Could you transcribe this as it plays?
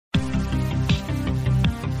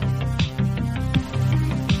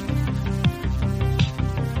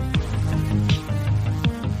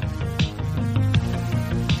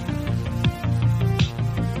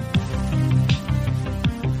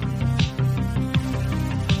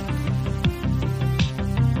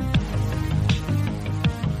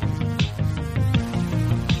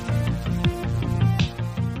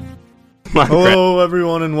Minecraft. Hello,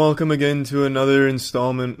 everyone, and welcome again to another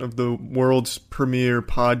installment of the world's premiere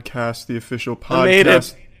podcast, the official podcast. I made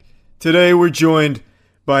it. Today, we're joined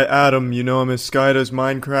by Adam. You know him as Sky Does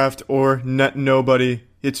Minecraft or NetNobody.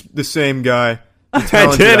 It's the same guy. The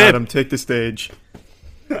talented did it. Adam, take the stage.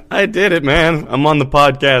 I did it, man. I'm on the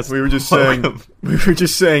podcast. We were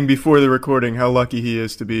just saying before the recording how lucky he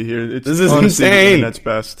is to be here. This is honestly insane. The internet's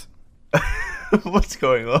best. What's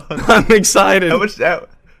going on? I'm excited.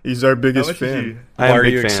 He's our biggest fan. I Why am a are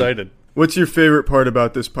big you fan. excited? What's your favorite part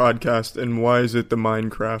about this podcast, and why is it the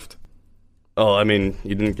Minecraft? Oh, I mean,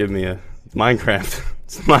 you didn't give me a Minecraft.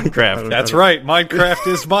 It's Minecraft. That's right. Minecraft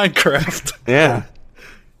is Minecraft. Yeah.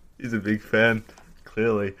 He's a big fan,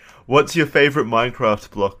 clearly. What's your favorite Minecraft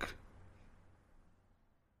block?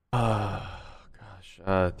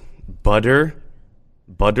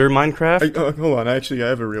 Butter Minecraft? Hold on, I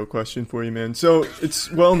have a real question for you, man. So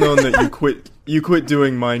it's well known that you quit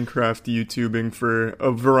doing Minecraft YouTubing for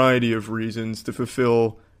a variety of reasons to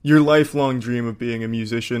fulfill your lifelong dream of being a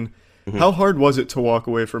musician. Mm-hmm. How hard was it to walk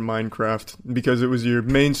away from Minecraft? Because it was your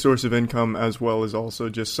main source of income as well as also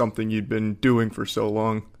just something you'd been doing for so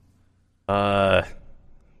long. Wow,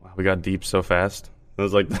 we got deep so fast. That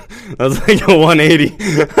was like a 180.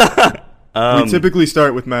 We typically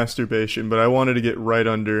start with masturbation, but I wanted to get right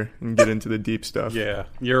under and get into the deep stuff. Yeah,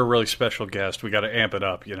 you're a really special guest. We got to amp it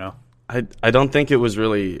up, you know? I don't think it was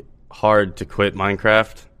really hard to quit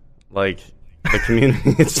Minecraft. Like, the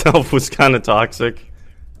community itself was kind of toxic.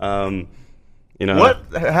 You know,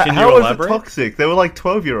 What? Can How you was elaborate? it toxic? They were like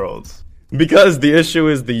 12-year-olds. because the issue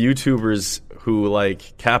is the YouTubers who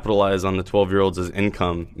like capitalize on the 12-year-olds as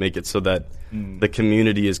income make it so that the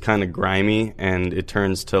community is kind of grimy, and it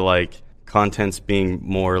turns to like content's being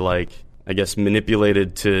more like, I guess,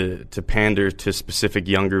 manipulated to pander to specific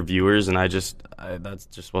younger viewers, and that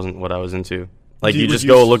just wasn't what I was into. Like, you just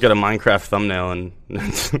go look at a Minecraft thumbnail and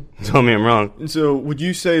tell me I'm wrong. So would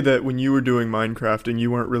you say that when you were doing Minecrafting,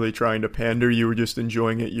 you weren't really trying to pander, you were just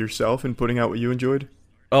enjoying it yourself and putting out what you enjoyed?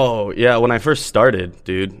 Oh, yeah, when I first started,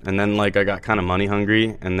 dude, and then, like, I got kind of money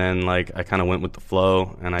hungry, and then, like, I kind of went with the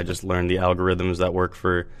flow, and I just learned the algorithms that work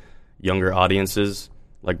for younger audiences,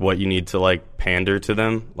 like, what you need to, like, pander to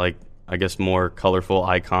them, like, I guess more colorful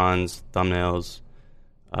icons, thumbnails,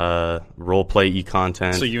 role-play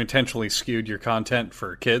content. So you intentionally skewed your content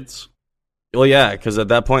for kids? Well, yeah, because at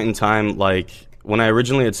that point in time, like, when I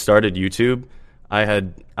originally had started YouTube,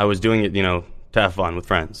 I was doing it, you know, to have fun with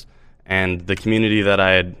friends. And the community that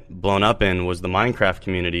I had blown up in was the Minecraft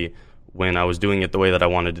community when I was doing it the way that I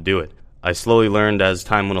wanted to do it. I slowly learned as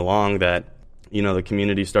time went along that, you know, the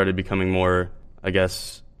community started becoming more, I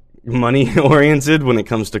guess, money-oriented when it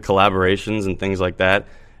comes to collaborations and things like that.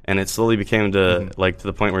 And it slowly became to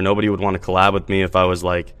the point where nobody would want to collab with me if I was,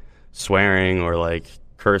 like, swearing or, like,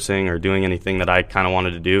 cursing or doing anything that I kind of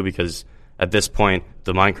wanted to do, because at this point,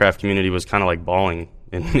 the Minecraft community was kind of, like, balling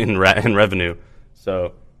in revenue.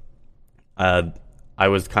 So I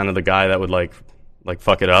was kind of the guy that would like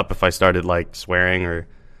fuck it up if I started like swearing or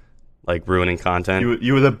like ruining content.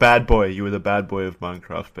 You were the bad boy. You were the bad boy of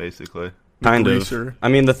Minecraft, basically. Kind of. Greaser. I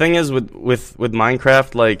mean, the thing is with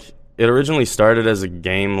Minecraft, like, it originally started as a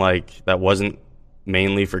game like that wasn't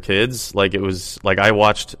mainly for kids. Like, it was like I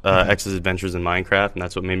watched X's Adventures in Minecraft, and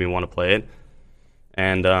that's what made me want to play it.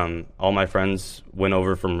 And all my friends went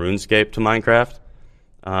over from RuneScape to Minecraft.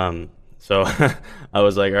 So I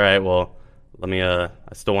was like, all right, well, I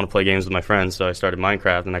still want to play games with my friends, so I started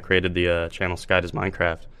Minecraft, and I created the channel Sky Does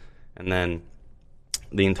Minecraft. And then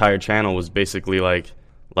the entire channel was basically like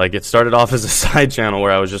it started off as a side channel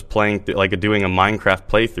where I was just playing, doing a Minecraft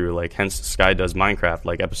playthrough, like, hence Sky Does Minecraft,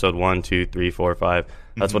 like episode 1, 2, 3, 4, 5.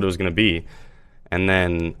 That's what it was going to be. And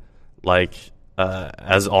then, like,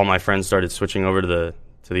 as all my friends started switching over to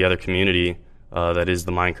the other community, that is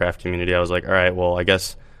the Minecraft community, I was like, all right, well, I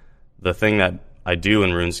guess the thing that I do in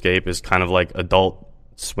RuneScape is kind of like Adult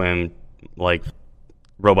Swim, like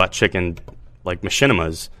Robot Chicken, like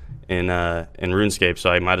machinimas in RuneScape. So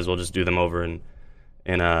I might as well just do them over in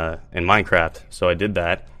Minecraft. So I did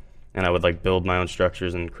that, and I would like build my own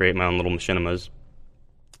structures and create my own little machinimas.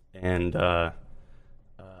 And I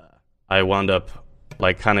wound up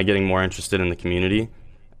like kind of getting more interested in the community,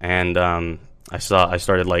 and I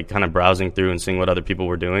started like kind of browsing through and seeing what other people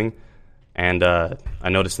were doing, and I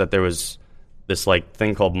noticed that there was this like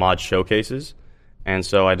thing called mod showcases, and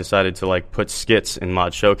so I decided to like put skits in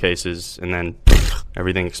mod showcases, and then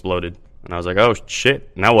everything exploded, and I was like, oh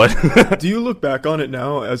shit, now what? Do you look back on it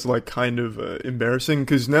now as like kind of embarrassing?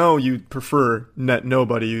 Because now you prefer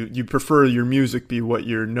NetNobody, you prefer your music be what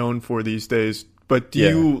you're known for these days. But do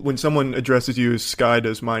you, when someone addresses you as Sky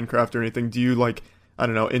Does Minecraft or anything, do you like I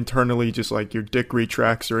don't know, internally just like your dick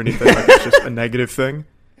retracts or anything, like it's just a negative thing?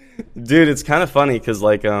 Dude, it's kind of funny because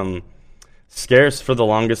like Scarce for the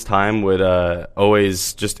longest time would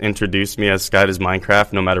always just introduce me as Sky Does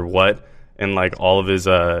Minecraft no matter what, and like all of his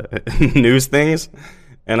news things,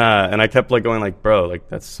 and I kept like going like, bro, like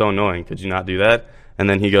that's so annoying. Could you not do that? And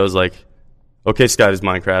then he goes like, okay, Sky Does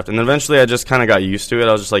Minecraft. And then eventually I just kind of got used to it.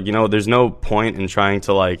 I was just like, there's no point in trying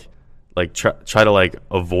to like try to like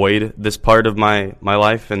avoid this part of my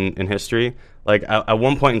life and in history. Like at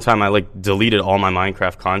one point in time, I like deleted all my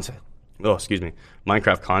Minecraft content. Oh, excuse me,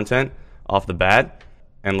 Minecraft content off the bat,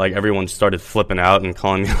 and like everyone started flipping out and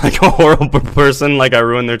calling me like a horrible person, like I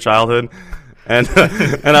ruined their childhood, and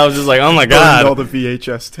and I was just like, oh my god, all the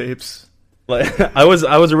VHS tapes. Like I was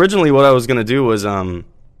originally what I was gonna do was I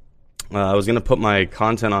was gonna put my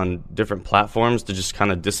content on different platforms to just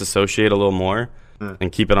kind of disassociate a little more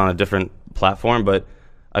and keep it on a different platform, but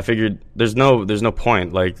I figured there's no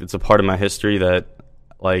point. Like it's a part of my history that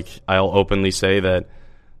like I'll openly say that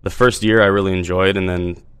the first year I really enjoyed, and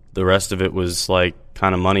then the rest of it was like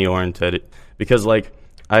kind of money oriented, because like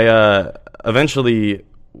I eventually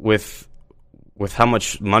with how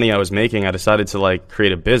much money I was making, I decided to like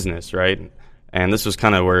create a business, right? And this was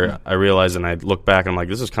kind of where I realized, and I look back and I'm like,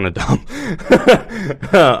 this is kind of dumb.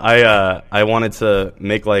 I wanted to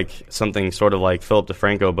make like something sort of like Philip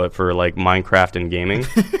DeFranco, but for like Minecraft and gaming.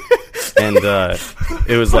 And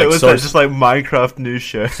it was like just like Minecraft news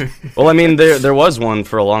show. Well, I mean, there was one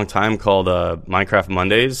for a long time called Minecraft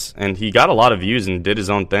Mondays, and he got a lot of views and did his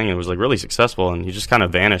own thing. It was like really successful, and he just kind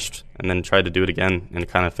of vanished and then tried to do it again, and it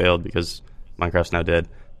kind of failed because Minecraft's now dead.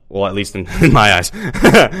 Well, at least in my eyes.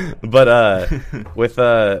 But with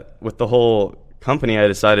the whole company, I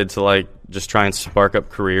decided to like just try and spark up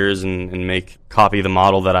careers and copy the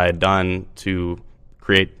model that I had done to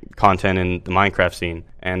create content in the Minecraft scene.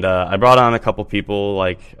 And I brought on a couple people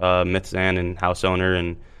like Mythzan and House Owner,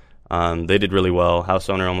 and they did really well. House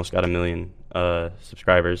Owner almost got 1 million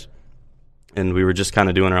subscribers, and we were just kind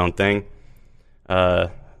of doing our own thing.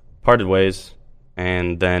 Parted ways,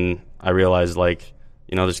 and then I realized like,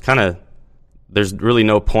 there's really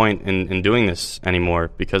no point in doing this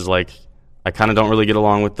anymore, because like I kind of don't really get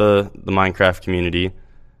along with the Minecraft community,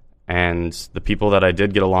 and the people that I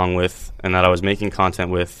did get along with and that I was making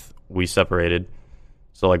content with, we separated.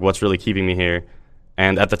 So like, what's really keeping me here?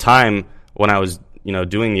 And at the time when I was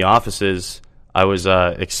doing the offices, I was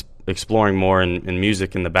exploring more in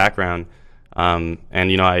music in the background, and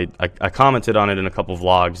I commented on it in a couple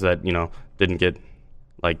vlogs that didn't get,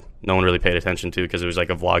 like, no one really paid attention to, because it was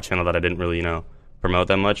like a vlog channel that I didn't really promote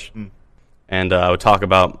that much. And I would talk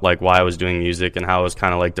about like why I was doing music and how I was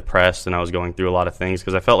kind of like depressed and I was going through a lot of things,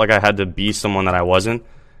 because I felt like I had to be someone that I wasn't,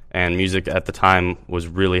 and music at the time was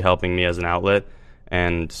really helping me as an outlet.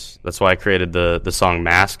 And that's why I created the song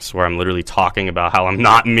Masks, where I'm literally talking about how I'm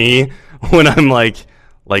not me when I'm like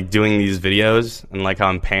doing these videos, and like how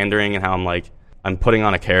I'm pandering and how I'm putting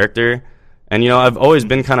on a character. And I've always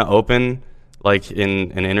been kind of open, like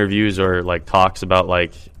in interviews or like talks about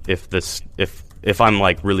like if I'm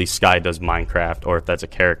like really Sky Does Minecraft, or if that's a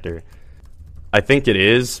character. I think it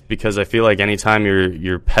is, because I feel like anytime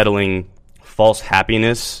you're peddling false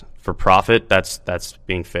happiness for profit, that's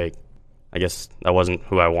being fake. I guess that wasn't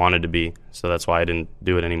who I wanted to be, so that's why I didn't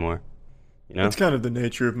do it anymore. It's kind of the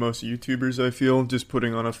nature of most YouTubers, I feel, just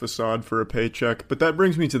putting on a facade for a paycheck. But that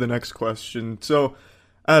brings me to the next question. So,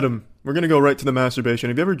 Adam, we're going to go right to the masturbation.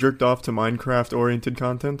 Have you ever jerked off to Minecraft-oriented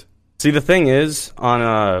content? See, the thing is, on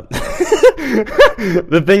on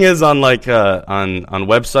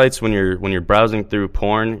websites, when you're browsing through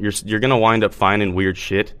porn, you're going to wind up finding weird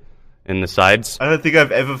shit in the sides. I don't think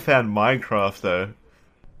I've ever found Minecraft, though.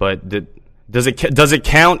 But does it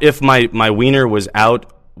count if my wiener was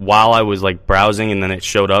out while I was like browsing and then it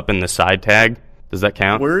showed up in the side tag? Does that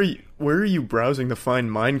count? Where are you browsing to find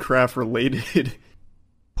Minecraft related?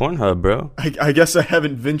 Pornhub, bro. I guess I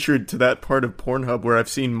haven't ventured to that part of Pornhub where I've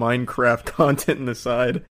seen Minecraft content in the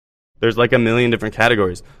side. There's like 1 million different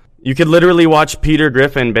categories. You could literally watch Peter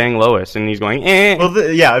Griffin bang Lois, and he's going, eh.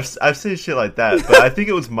 Well, yeah, I've seen shit like that, but I think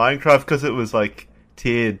it was Minecraft because it was like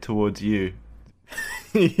tiered towards you.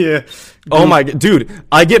 Yeah. Oh my dude,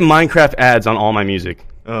 I get Minecraft ads on all my music.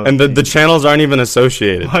 Oh, and the channels aren't even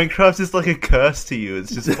associated. Minecraft is like a curse to you.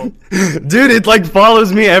 It's just dude, it like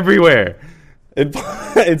follows me everywhere.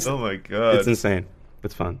 It's oh my god. It's insane.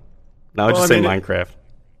 It's fun. Now I just say Minecraft.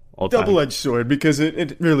 Double-edged sword, because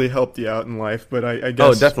it really helped you out in life, but I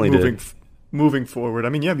guess definitely moving forward, I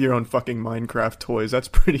mean, you have your own fucking Minecraft toys. That's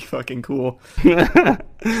pretty fucking cool. The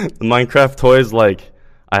Minecraft toys, like,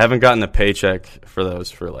 I haven't gotten a paycheck for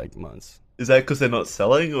those for like months. Is that because they're not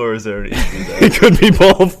selling, or is there an issue there? It could be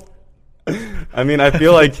both. I mean, I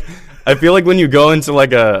feel like when you go into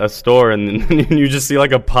like a store and you just see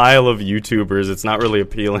like a pile of YouTubers, it's not really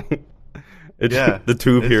appealing. It's the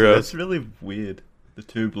tube heroes. That's really weird. The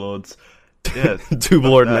tube lords. Yeah, Tube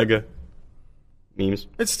Lord Mega memes.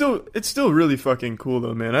 It's still really fucking cool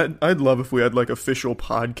though, man. I'd love if we had like official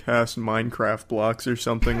podcast Minecraft blocks or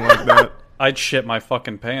something like that. I'd shit my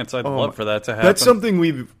fucking pants. I'd love for that to happen. That's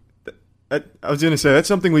something I was gonna say that's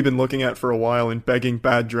something we've been looking at for a while and begging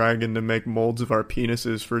Bad Dragon to make molds of our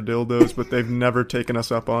penises for dildos, but they've never taken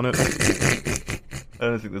us up on it. I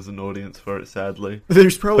don't think there's an audience for it, sadly.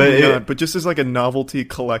 There's probably not, but just as like a novelty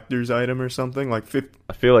collector's item or something, like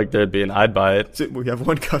I feel like there'd be I'd buy it. We have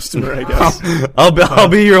one customer, I guess. I'll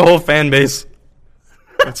be your whole fan base.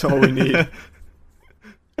 That's all we need.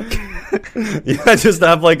 Yeah, just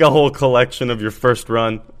have like a whole collection of your first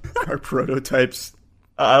run. Our prototypes.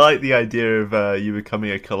 I like the idea of you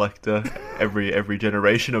becoming a collector. Every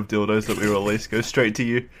generation of dildos that we release goes straight to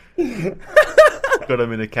you. Got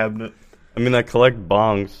them in a cabinet. I mean, I collect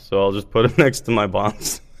bongs, so I'll just put them next to my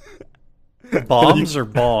bongs. Bombs or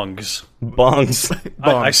bongs? Bongs.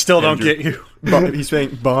 I still don't get you. He's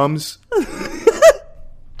saying bombs.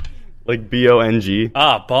 Like BONG.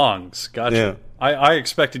 Ah, bongs. Gotcha. Yeah. I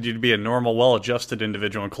expected you to be a normal, well-adjusted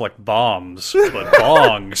individual and collect bombs, but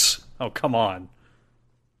bongs. Oh, come on.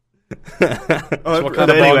 So what kind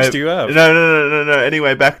of bongs do you have? No.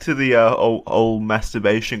 Anyway, back to the old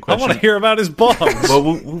masturbation I question. want to hear about his bongs.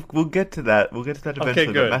 Well, we'll get to that. We'll get to that eventually.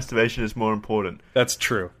 Okay, good. But masturbation is more important. That's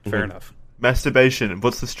true. Fair enough. Masturbation.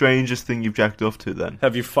 What's the strangest thing you've jacked off to then?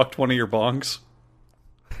 Have you fucked one of your bongs?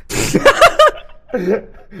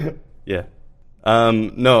 Yeah.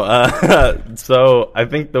 No. So I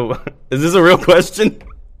think is this a real question?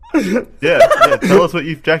 Yeah. Tell us what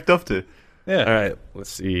you've jacked off to. Yeah. All right. Let's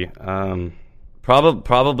see.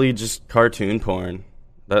 Probably just cartoon porn.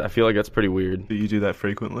 I feel like that's pretty weird. Do you do that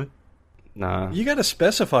frequently? Nah. You got to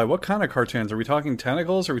specify what kind of cartoons. Are we talking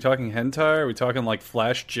tentacles? Are we talking hentai? Are we talking like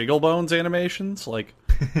Flash Jigglebones animations? Like,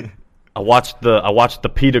 I watched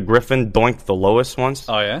the Peter Griffin Doink the Lois once.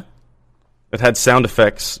 oh yeah. It had sound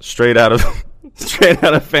effects straight out of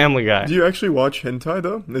Family Guy. Do you actually watch hentai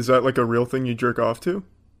though? Is that like a real thing you jerk off to?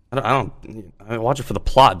 I watch it for the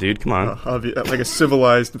plot, dude. Come on. Like a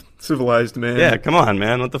civilized man. Yeah, come on,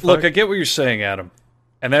 man. What the fuck? Look, I get what you're saying, Adam,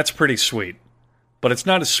 and that's pretty sweet. But it's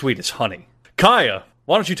not as sweet as honey. Kaya,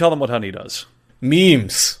 why don't you tell them what honey does?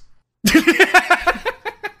 Memes. It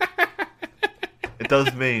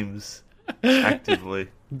does memes actively.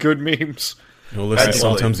 Good memes. No, listen, Actually-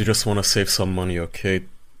 sometimes you just want to save some money, okay?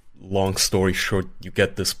 Long story short, you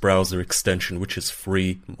get this browser extension, which is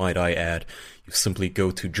free, might I add. You simply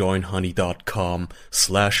go to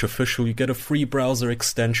joinhoney.com/official. You get a free browser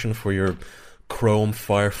extension for your Chrome,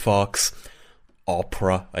 Firefox,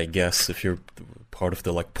 Opera, I guess, if you're part of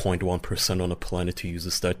the like 0.1% on the planet who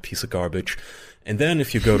uses that piece of garbage. And then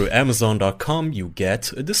if you go to Amazon.com, you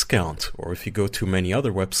get a discount. Or if you go to many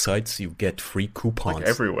other websites, you get free coupons. Like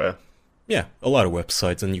everywhere. Yeah, a lot of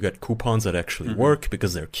websites, and you get coupons that actually work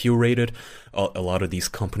because they're curated. A lot of these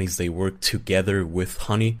companies, they work together with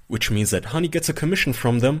Honey, which means that Honey gets a commission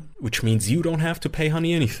from them, which means you don't have to pay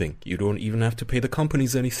Honey anything. You don't even have to pay the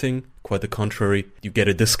companies anything. Quite the contrary. You get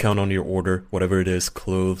a discount on your order, whatever it is,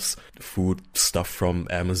 clothes, food, stuff from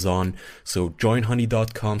Amazon. So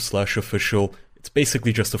joinhoney.com/official. It's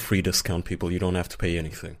basically just a free discount, people. You don't have to pay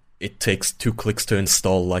anything. It takes 2 clicks to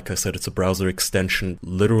install. Like I said, it's a browser extension,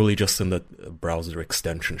 literally just in the browser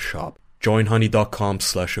extension shop.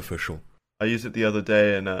 Joinhoney.com/official. I used it the other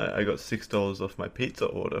day and I got $6 off my pizza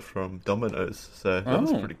order from Domino's. So that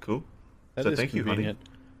was pretty cool. That so is thank convenient.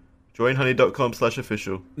 you, Honey.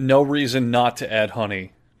 Joinhoney.com/official. No reason not to add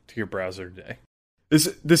honey to your browser today.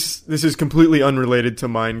 This is completely unrelated to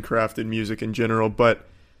Minecraft and music in general, but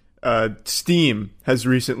Steam has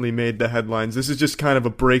recently made the headlines. This is just kind of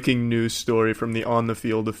a breaking news story from the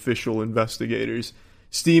on-the-field official investigators.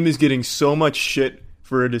 Steam is getting so much shit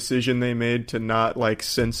for a decision they made to not like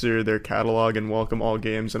censor their catalog and welcome all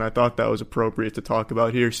games, and I thought that was appropriate to talk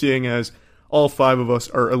about here, seeing as all 5 of us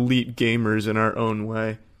are elite gamers in our own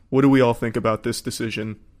way. What do we all think about this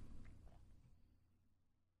decision?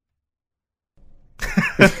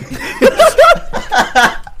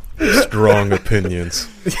 Strong opinions.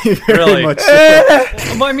 Really? Much so.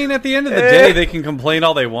 Well, I mean, at the end of the day, they can complain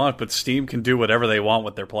all they want, but Steam can do whatever they want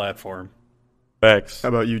with their platform. Facts. How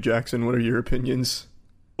about you, Jackson? What are your opinions?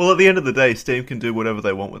 Well, at the end of the day, Steam can do whatever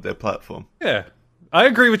they want with their platform. Yeah, I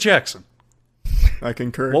agree with Jackson. I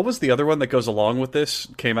concur. What was the other one that goes along with this?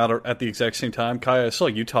 Came out at the exact same time. Kaya, I saw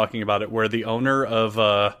you talking about it, where the owner of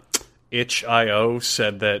itch.io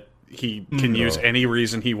said that he can use any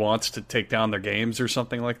reason he wants to take down their games or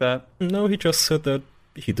something like that? No, he just said that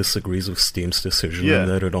he disagrees with Steam's decision and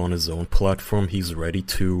that it on his own platform he's ready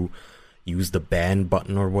to use the ban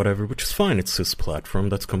button or whatever, which is fine. It's his platform.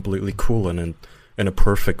 That's completely cool. And in a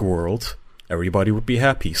perfect world, everybody would be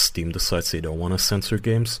happy. Steam decides they don't want to censor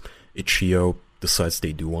games. Itch.io decides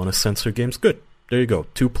they do want to censor games. Good. There you go.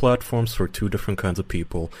 2 platforms for 2 different kinds of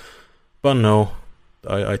people. But no,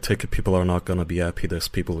 I take it people are not gonna be happy. There's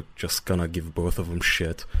people just gonna give both of them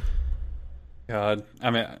shit. God,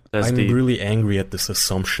 I mean, I'm really angry at this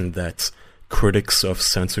assumption that critics of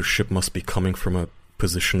censorship must be coming from a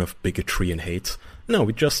position of bigotry and hate. No,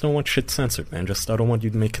 we just don't want shit censored, man. I don't want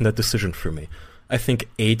you making that decision for me. I think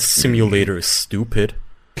AIDS Simulator is stupid.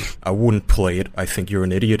 I wouldn't play it. I think you're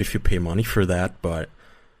an idiot if you pay money for that, but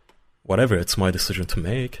whatever, it's my decision to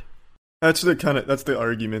make. That's the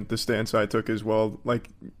argument, the stance I took as well. Like,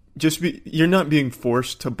 you're not being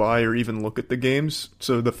forced to buy or even look at the games,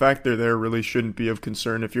 so the fact they're there really shouldn't be of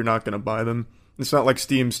concern if you're not going to buy them. It's not like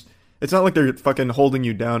it's not like they're fucking holding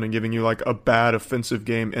you down and giving you like a bad offensive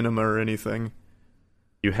game enema or anything.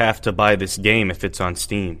 You have to buy this game if it's on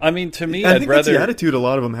Steam. I mean, to me, I think that's the attitude a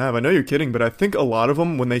lot of them have. I know you're kidding, but I think a lot of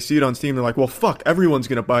them, when they see it on Steam, they're like, well, fuck, everyone's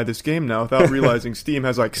going to buy this game now, without realizing Steam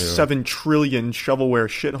has like 7 trillion shovelware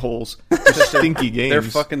shitholes. Just stinky games. They're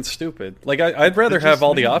fucking stupid. Like, I'd rather have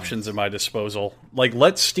all the options at my disposal. Like,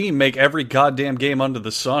 let Steam make every goddamn game under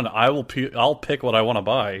the sun. I'll pick what I want to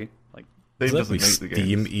buy. Like, exactly.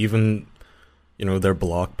 Steam, even, their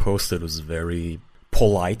blog post, it was very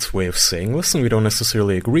polite way of saying, listen, we don't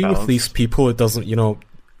necessarily agree with these people. It doesn't,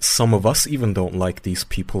 some of us even don't like these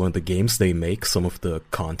people and the games they make, some of the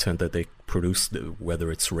content that they produce, whether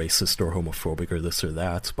it's racist or homophobic or this or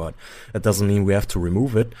that, but that doesn't mean we have to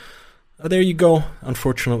remove it. There you go.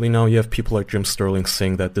 Unfortunately, now you have people like Jim Sterling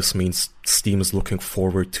saying that this means Steam is looking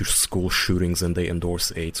forward to school shootings and they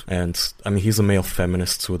endorse AIDS. And, I mean, he's a male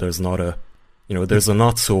feminist, so there's not a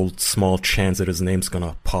not so small chance that his name's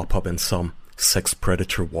gonna pop up in some sex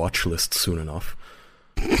predator watch list soon enough.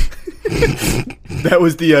 That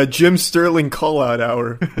was the Jim Sterling call-out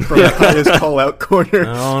hour from the highest call-out corner.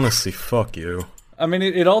 Honestly, fuck you. I mean,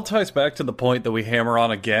 it all ties back to the point that we hammer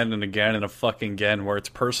on again and again and a fucking again, where it's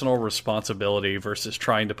personal responsibility versus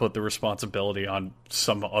trying to put the responsibility on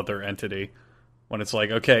some other entity. When it's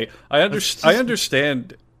like, okay, I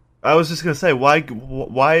understand. I was just going to say,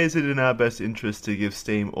 why is it in our best interest to give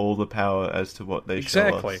Steam all the power as to what they show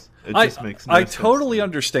us? It just makes no sense. I totally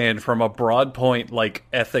understand from a broad point, like,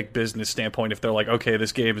 ethic business standpoint, if they're like, okay,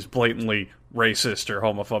 this game is blatantly racist or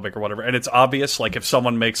homophobic or whatever, and it's obvious, like, if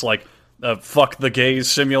someone makes, like, a fuck the gays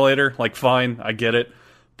simulator, like, fine, I get it.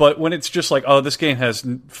 But when it's just like, oh, this game has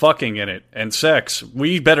fucking in it and sex,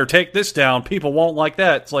 we better take this down, people won't like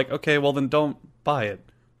that. It's like, okay, well, then don't buy it.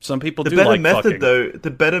 Some people do like fucking.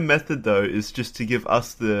 The better method, though, is just to give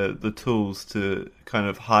us the tools to kind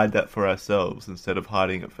of hide that for ourselves instead of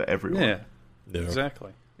hiding it for everyone. Yeah,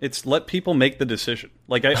 exactly. It's let people make the decision.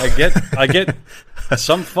 Like, I get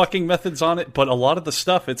some fucking methods on it, but a lot of the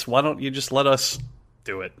stuff, it's why don't you just let us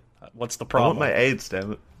do it? What's the problem? I want my AIDS,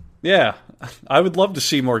 damn it. Yeah, I would love to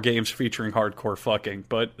see more games featuring hardcore fucking,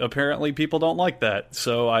 but apparently people don't like that,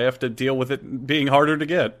 so I have to deal with it being harder to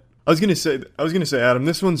get. I was gonna say, Adam,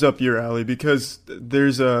 this one's up your alley because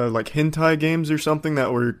there's like hentai games or something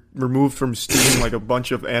that were removed from Steam, like a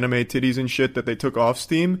bunch of anime titties and shit that they took off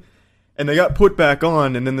Steam, and they got put back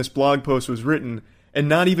on, and then this blog post was written, and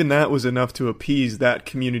not even that was enough to appease that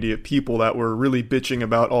community of people that were really bitching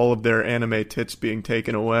about all of their anime tits being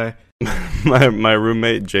taken away. My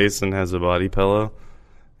roommate Jason has a body pillow,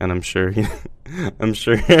 and I'm sure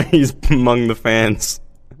he's among the fans.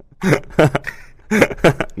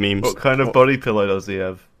 Memes. What kind of body pillow does he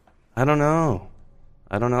have? I don't know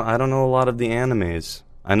a lot of the animes.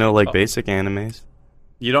 I know basic animes.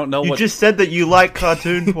 You don't know You just said that you like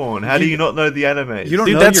cartoon porn. How do you not know the animes? You don't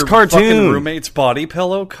Dude, know that's your cartoon. Fucking roommate's body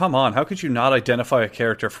pillow? Come on, how could you not identify a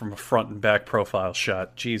character from a front and back profile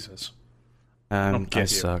shot? Jesus. I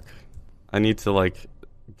suck. I need to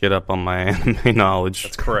get up on my anime knowledge.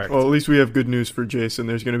 That's correct. Well, at least we have good news for Jason.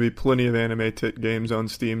 There's going to be plenty of anime tit games on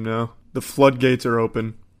Steam now. The floodgates are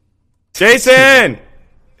open. Jason!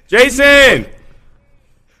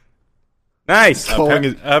 Nice!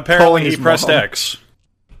 Apparently he pressed mom. X.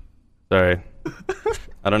 Sorry.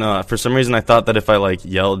 I don't know. For some reason, I thought that if I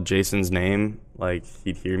yelled Jason's name,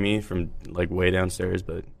 he'd hear me from way downstairs.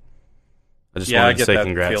 But I just wanted to say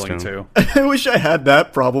congrats to him. Too. I wish I had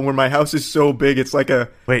that problem where my house is so big. It's like a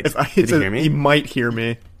wait. Did he hear me? He might hear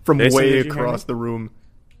me from Jason, way did you hear across me? the room.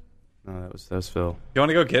 No, that was Phil. You want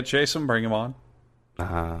to go get Jason? Bring him on.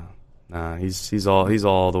 Nah, he's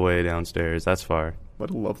all the way downstairs. That's far.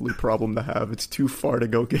 What a lovely problem to have. It's too far to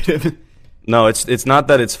go get him. No, it's not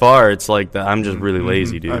that it's far. It's like that I'm just really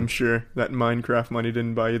lazy, dude. I'm sure that Minecraft money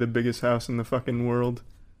didn't buy you the biggest house in the fucking world.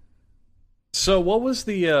 So what was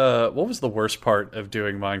the worst part of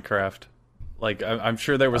doing Minecraft? Like, I'm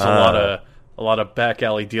sure there was a lot of back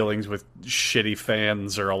alley dealings with shitty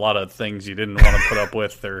fans, or a lot of things you didn't want to put up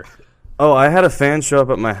with, or. Oh, I had a fan show up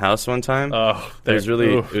at my house one time. Oh, it was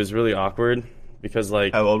really awkward because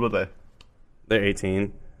like. How old were they? They're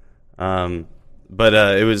 18. But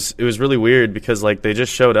it was really weird because like they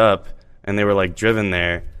just showed up and they were like driven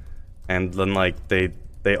there, and then like they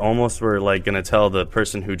almost were like gonna tell the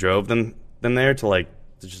person who drove them there to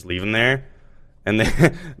just leave them there, and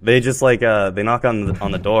they just like they knock on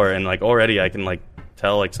the door, and like already I can like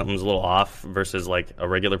tell like something's a little off versus like a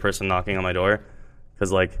regular person knocking on my door,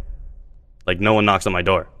 because like no one knocks on my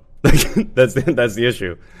door. that's the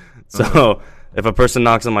issue. So if a person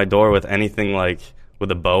knocks on my door with anything like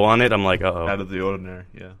with a bow on it, I'm like, uh-oh. Out of the ordinary,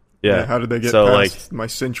 yeah. Yeah. How did they get past my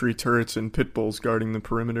sentry turrets and pit bulls guarding the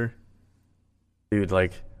perimeter? Dude,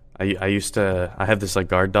 like, I have this like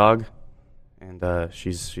guard dog, and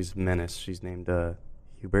she's a menace. She's named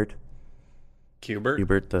Hubert.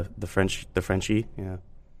 Hubert, the Frenchie. Yeah.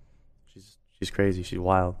 She's crazy. She's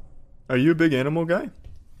wild. Are you a big animal guy?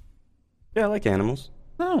 Yeah, I like animals.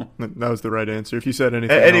 Oh, that was the right answer. If you said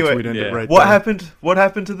anything anyway, else, we'd end it right What there. happened? What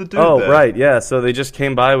happened to the dude? Oh, there? right, yeah. So they just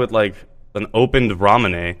came by with like an opened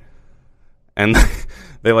ramen, and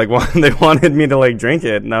they wanted me to like drink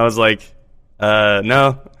it, and I was like,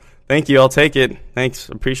 no, thank you, I'll take it. Thanks,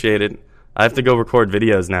 appreciate it. I have to go record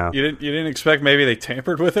videos now. you didn't expect maybe they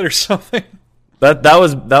tampered with it or something? That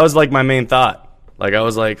was like my main thought. Like I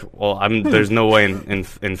was like, well, there's no way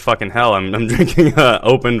in fucking hell I'm drinking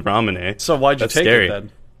opened ramen. So why'd you That's take scary. it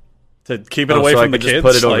then? To keep it away so from I the could kids?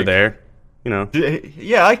 just put it over there, you know.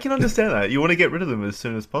 Yeah, I can understand that. You want to get rid of them as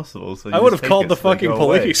soon as possible. So I would have called the fucking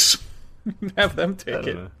police. Have them take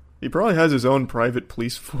it. Know. He probably has his own private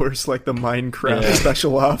police force, like the Minecraft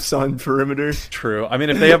special ops on perimeter. True. I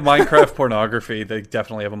mean, if they have Minecraft pornography, they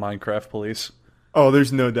definitely have a Minecraft police. Oh,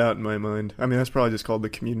 there's no doubt in my mind. I mean, that's probably just called the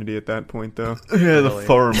community at that point, though. Yeah, the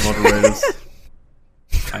forum moderators.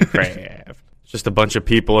 Minecraft. Just a bunch of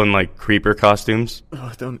people in like creeper costumes.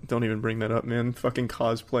 Oh, don't even bring that up, man. Fucking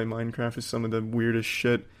cosplay Minecraft is some of the weirdest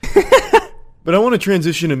shit. But I want to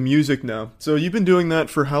transition to music now. So you've been doing that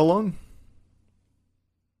for how long?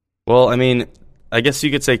 Well, I mean, I guess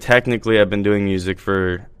you could say technically I've been doing music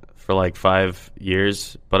for like 5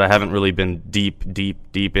 years, but I haven't really been deep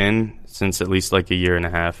in since at least like a year and a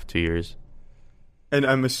half, 2 years. And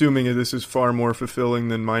I'm assuming that this is far more fulfilling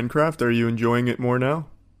than Minecraft. Are you enjoying it more now?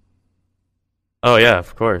 Oh yeah,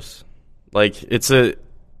 of course. Like it's a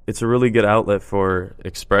really good outlet for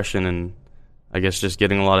expression, and I guess just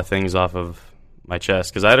getting a lot of things off of my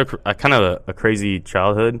chest, because I had a kind of a crazy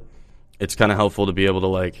childhood. It's kind of helpful to be able to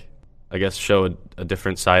like, I guess, show a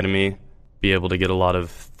different side of me, be able to get a lot of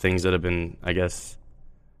things that have been, I guess,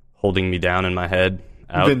 holding me down in my head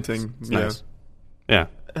out. Venting, It's nice. Yeah.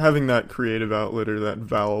 Having that creative outlet or that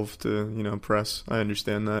valve to, press, I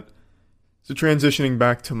understand that. So transitioning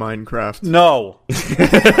back to Minecraft. No.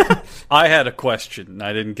 I had a question, and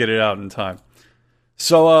I didn't get it out in time.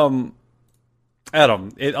 So,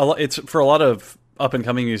 Adam, it's for a lot of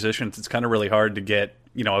up-and-coming musicians, it's kind of really hard to get,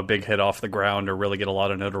 a big hit off the ground or really get a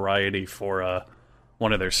lot of notoriety for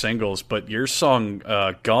one of their singles. But your song,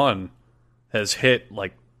 Gone, has hit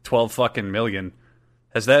like 12 fucking million.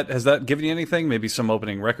 Has that given you anything? Maybe some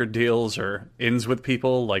opening record deals or ins with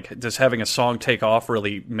people? Like, does having a song take off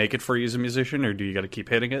really make it for you as a musician, or do you got to keep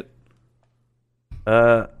hitting it?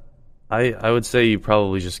 I would say you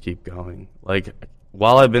probably just keep going. Like,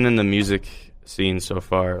 while I've been in the music scene so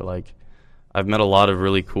far, like, I've met a lot of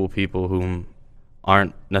really cool people whom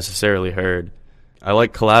aren't necessarily heard. I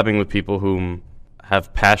like collabing with people whom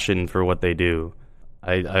have passion for what they do.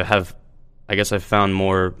 I guess I've found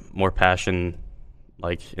more passion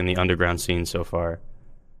like in the underground scene so far,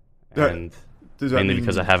 and mainly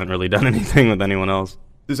because I haven't really done anything with anyone else.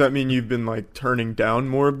 Does that mean you've been like turning down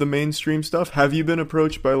more of the mainstream stuff? Have you been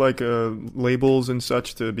approached by like labels and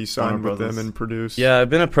such to be signed with them and produce? Yeah, I've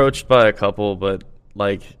been approached by a couple, but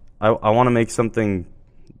like I want to make something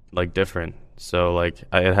like different, so like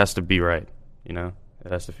it has to be right, it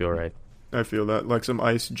has to feel right. I feel that, like some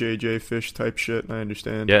Ice JJ Fish type shit. I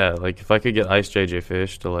understand. Yeah, like if I could get Ice JJ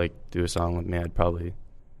Fish to like do a song with me, I'd probably,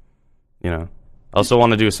 I also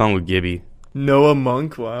want to do a song with Gibby. Noah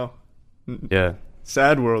Monk, wow. Yeah.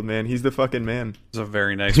 Sad World, man. He's the fucking man. He's a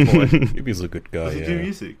very nice boy. Gibby's a good guy. Does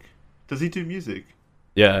he do music?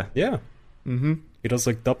 Yeah. Yeah. He does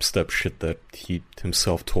like dubstep shit that he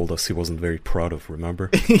himself told us he wasn't very proud of, remember?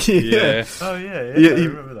 Yeah. Oh yeah, I He,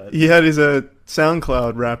 remember that. he had his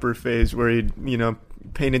SoundCloud rapper phase where he,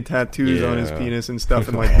 painted tattoos on his Yeah. penis and stuff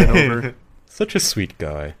and like been over. Such a sweet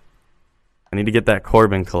guy. I need to get that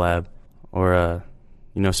Corbin collab. Or,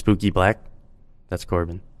 Spooky Black? That's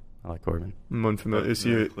Corbin. I like Corbin. I'm unfamiliar. Is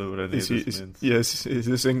he? No clue what any of this means. Yes. Is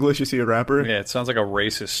this English? Is he a rapper? Yeah, it sounds like a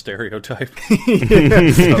racist stereotype.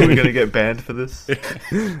 Are we gonna get banned for this?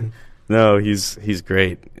 No, he's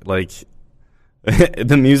great. Like,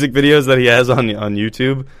 the music videos that he has on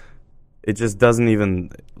YouTube, it just doesn't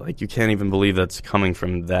even, like, you can't even believe that's coming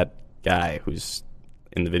from that guy who's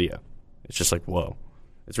in the video. It's just like, whoa.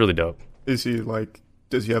 It's really dope. Is he like?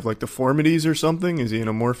 Does he have like deformities or something? Is he an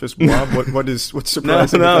amorphous blob? What's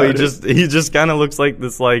surprising? No, about he just kind of looks like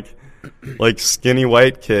this like skinny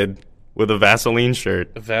white kid with a Vaseline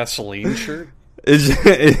shirt. A Vaseline shirt?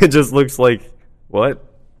 It just looks like what?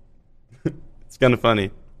 It's kind of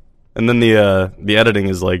funny, and then the editing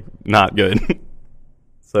is like not good,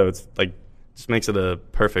 so it's like just makes it a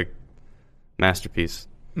perfect masterpiece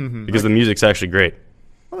because the music's actually great.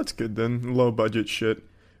 Oh, that's good then. Low budget shit.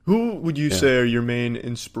 Who would you say are your main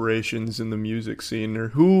inspirations in the music scene, or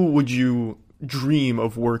who would you dream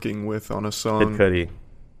of working with on a song? Kid Cudi.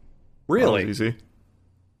 Really? Oh, easy.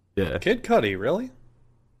 Yeah. Kid Cudi, really?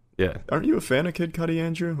 Yeah. Aren't you a fan of Kid Cudi,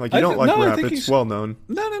 Andrew? Like, you I don't thi- like no, I rap. think It's he's- well known.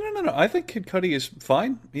 No. I think Kid Cudi is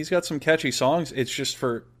fine. He's got some catchy songs. It's just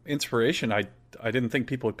for inspiration. I didn't think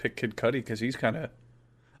people would pick Kid Cudi because he's kind of...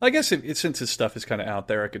 I guess since his stuff is kind of out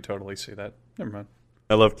there, I could totally see that. Never mind.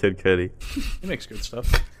 I love Kid Cudi. He makes good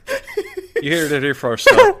stuff. You heard it here first.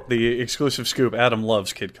 The exclusive scoop. Adam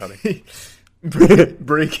loves Kid Cudi.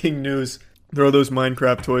 Breaking news. Throw those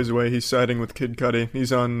Minecraft toys away. He's siding with Kid Cudi.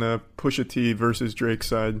 He's on Pusha T versus Drake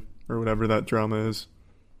side, or whatever that drama is.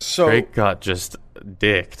 So Drake got just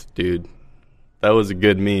dicked, dude. That was a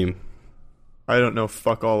good meme. I don't know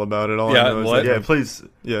fuck all about it. All Yeah, I know is what? that, Yeah, please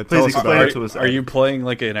tell please us explain about it to us. are you playing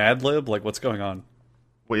like an ad lib? Like what's going on?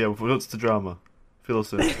 Well, yeah, what's the drama? Fill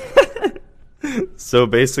us in. So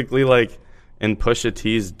basically, like, in Pusha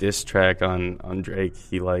T's diss track on Drake,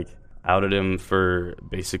 he, like, outed him for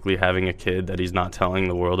basically having a kid that he's not telling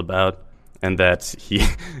the world about, and that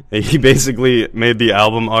he basically made the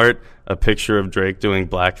album art a picture of Drake doing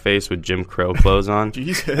blackface with Jim Crow clothes on.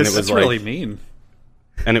 Jesus. And it was That's like- really mean.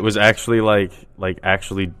 And it was actually, like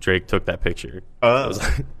actually Drake took that picture. It was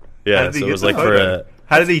like, How yeah, did he so it get was the like for photo? a...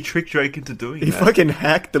 How did he trick Drake into doing He that? fucking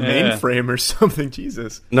hacked the Yeah. mainframe or something.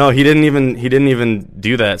 Jesus. No, he didn't even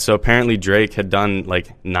do that. So apparently Drake had done like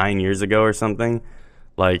 9 years ago or something,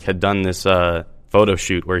 like had done this photo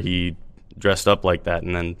shoot where he dressed up like that,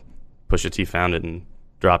 and then Pusha T found it and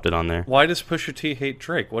dropped it on there. Why does Pusha T hate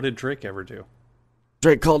Drake? What did Drake ever do?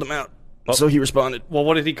 Drake called him out, so he responded. Well,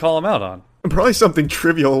 what did he call him out on? Probably something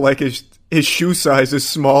trivial like his shoe size is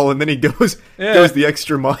small, and then he goes the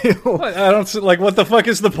extra mile. I don't like. What the fuck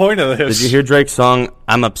is the point of this? Did you hear Drake's song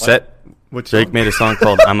 "I'm Upset"? What Drake song? made a song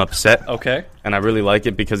called "I'm Upset," Okay. and I really like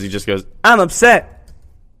it because he just goes "I'm upset"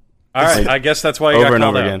 All right. I guess that's why you got over and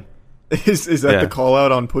called over out. again. Is that Yeah. the call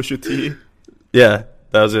out on Pusha T? Yeah,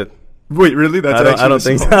 that was it. Wait, really? That's I don't actually the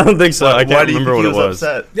think song? so. I don't think so. I Why can't do you remember think what he it was was.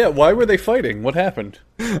 upset? Yeah. Why were they fighting? What happened?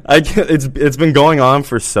 It's been going on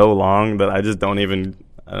for so long that I don't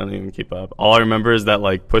even keep up. All I remember is that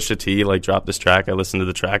like Pusha T like dropped this track. I listened to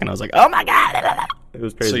the track and I was like, oh my god, it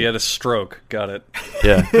was crazy. So you had a stroke. Got it.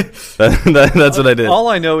 Yeah, that's what I did. All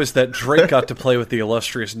I know is that Drake got to play with the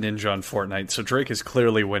illustrious Ninja on Fortnite, so Drake is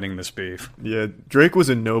clearly winning this beef. Yeah, Drake was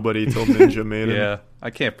a nobody till Ninja made him. Yeah, I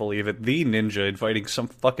can't believe it. The Ninja inviting some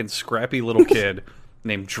fucking scrappy little kid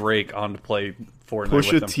named Drake on to play Fortnite with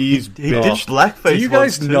Pusha him. T's He did bitch. blackface. Do you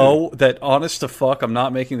guys once, too. know that, honest to fuck, I'm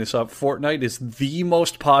not making this up, Fortnite is the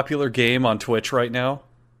most popular game on Twitch right now?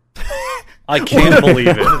 I can't believe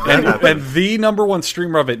it. And the number one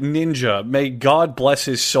streamer of it, Ninja, may God bless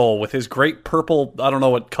his soul, with his great purple, I don't know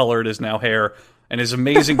what color it is now, hair, and his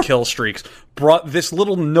amazing kill streaks, brought this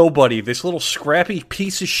little nobody, this little scrappy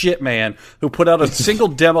piece of shit man, who put out a single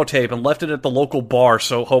demo tape and left it at the local bar,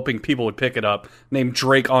 so hoping people would pick it up, named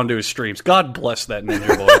Drake onto his streams. God bless that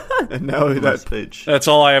Ninja boy. And now Nice that bitch. That's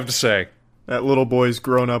all I have to say. that little boy's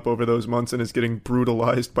grown up over those months and is getting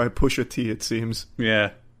brutalized by Pusha T, it seems. Yeah.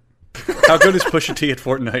 How good is Pusha T at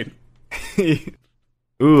Fortnite?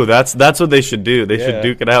 Ooh, that's what they should do. They Yeah. should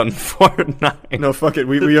duke it out in Fortnite. No, fuck it.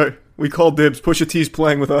 We call dibs. Pusha T's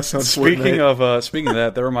playing with us on Speaking Fortnite. speaking of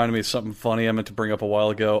that reminded me of something funny I meant to bring up a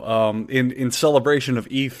while ago. In celebration of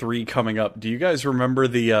E3 coming up, do you guys remember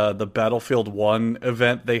the Battlefield 1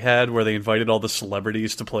 event they had where they invited all the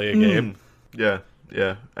celebrities to play a game? Yeah.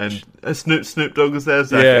 Yeah, and Snoop Dogg was there.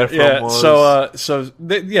 Zac Efron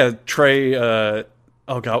was. Trey.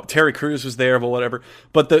 Oh god, Terry Crews was there, but whatever.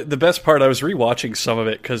 But the best part, I was rewatching some of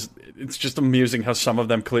it because it's just amusing how some of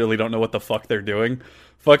them clearly don't know what the fuck they're doing.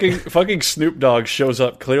 Fucking Snoop Dogg shows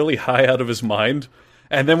up clearly high out of his mind.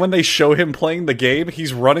 And then when they show him playing the game,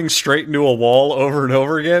 he's running straight into a wall over and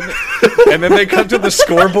over again. And then they come to the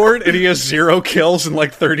scoreboard, and he has 0 kills and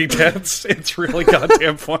like 30 deaths. It's really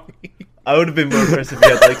goddamn funny. I would have been more impressed if he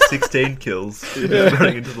had like 16 kills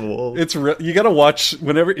running into the wall. You gotta watch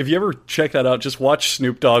if you ever check that out, just watch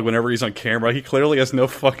Snoop Dogg whenever he's on camera. He clearly has no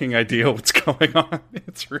fucking idea what's going on.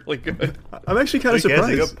 It's really good. I'm actually kind of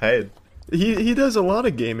surprised. He got paid. He does a lot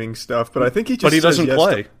of gaming stuff, but I think he just doesn't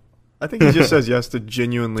play. I think he just says yes to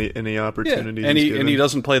genuinely any opportunity. Yeah, and he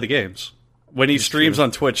doesn't play the games. When he streams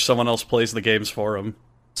on Twitch, someone else plays the games for him.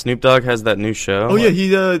 Snoop Dogg has that new show. Oh yeah,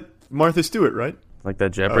 he Martha Stewart, right? Like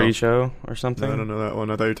that Jeopardy show or something? No, I don't know that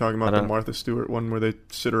one. I thought you were talking about the Martha Stewart one where they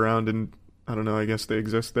sit around and, I don't know, I guess they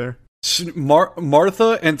exist there.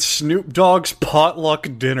 Martha and Snoop Dogg's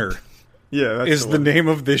Potluck Dinner is the name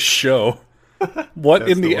of this show. What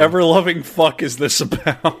in the ever-loving fuck is this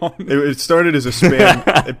about? It started as a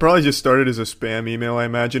spam. It probably just started as a spam email, I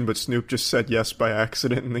imagine, but Snoop just said yes by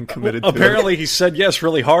accident and then committed to it. Apparently he said yes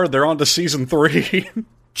really hard. They're on to season 3.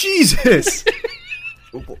 Jesus!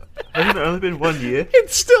 Hasn't it only been 1 year?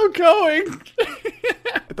 It's still going.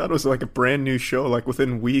 I thought it was like a brand new show, like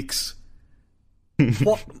within weeks.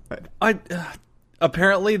 Well,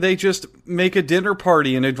 apparently they just make a dinner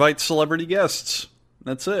party and invite celebrity guests.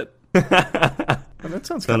 That's it. That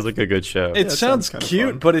sounds like a good show. It sounds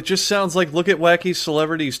cute, but it just sounds like look at wacky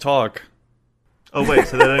celebrities talk. Oh wait,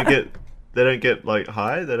 so they don't get like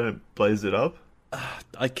high? They don't blaze it up?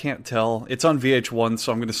 I can't tell. It's on VH1,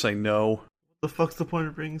 so I'm going to say no. The fuck's the point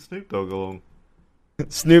of bringing Snoop Dogg along?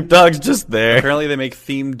 Snoop Dogg's just there. Apparently they make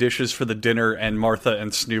themed dishes for the dinner, and Martha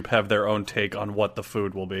and Snoop have their own take on what the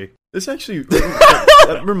food will be. This actually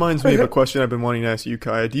that reminds me of a question I've been wanting to ask you,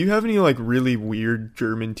 Kaya. Do you have any like really weird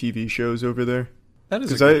German TV shows over there? That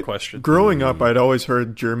is a good question. Growing up, I'd always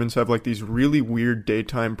heard Germans have like these really weird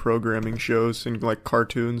daytime programming shows and like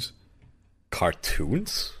cartoons.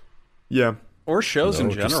 Cartoons? Yeah. Or shows in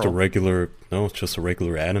general. It's just a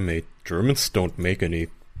regular anime. Germans don't make any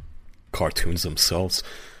cartoons themselves.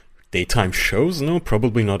 Daytime shows? No,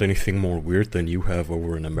 probably not anything more weird than you have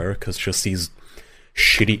over in America. It's just these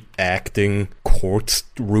shitty acting,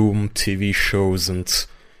 courtroom TV shows and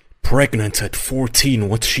pregnant at 14,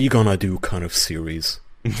 what's she gonna do kind of series.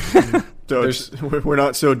 So we're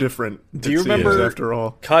not so different. Do you remember, after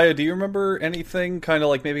all? Kaya, do you remember anything kind of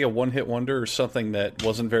like maybe a one-hit wonder or something that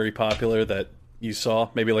wasn't very popular that you saw?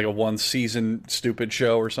 Maybe like a one-season stupid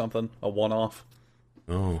show or something? A one-off?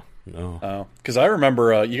 Oh, no. Oh, because I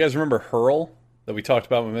remember, you guys remember Hurl that we talked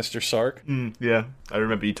about with Mr. Sark? Yeah, I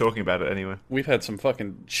remember you talking about it anyway. We've had some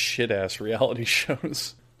fucking shit-ass reality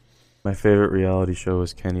shows. My favorite reality show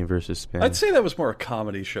was Kenny vs. Spin. I'd say that was more a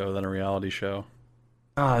comedy show than a reality show.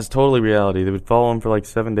 It's totally reality. They would follow him for like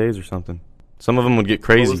 7 days or something. Some of them would get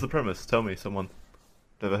crazy. What was the premise? Tell me, someone.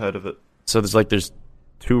 Never heard of it. So there's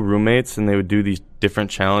 2 roommates, and they would do these different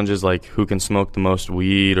challenges, like who can smoke the most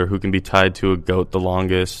weed, or who can be tied to a goat the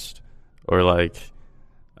longest, or like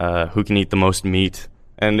who can eat the most meat.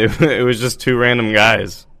 And it was just 2 random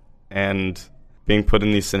guys, and being put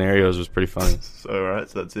in these scenarios was pretty funny. So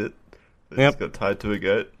that's it. They just got tied to a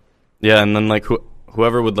goat. Yeah, and then like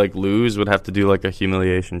whoever would like lose would have to do like a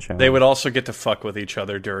humiliation challenge. They would also get to fuck with each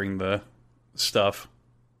other during the stuff.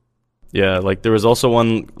 Yeah, like there was also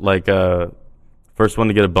one like first one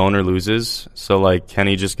to get a boner loses. So like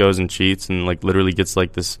Kenny just goes and cheats and like literally gets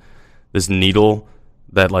like this needle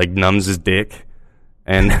that like numbs his dick,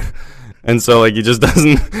 and and so like he just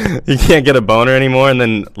he can't get a boner anymore. And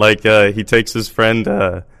then like he takes his friend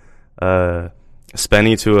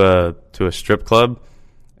Spenny to a strip club,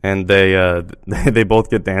 and they both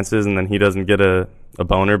get dances, and then he doesn't get a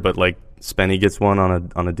boner, but like Spenny gets one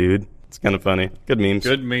on a dude. It's kind of funny. Good memes.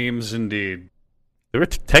 Good memes indeed. They were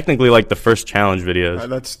technically like the first challenge videos.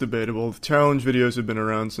 That's debatable. Challenge videos have been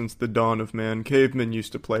around since the dawn of man. Cavemen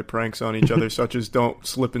used to play pranks on each other, such as don't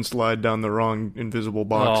slip and slide down the wrong invisible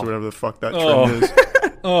box or whatever the fuck that trend is.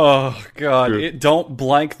 Oh, God. Don't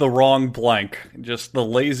blank the wrong blank. Just the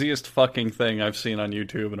laziest fucking thing I've seen on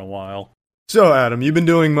YouTube in a while. So, Adam, you've been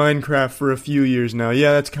doing Minecraft for a few years now.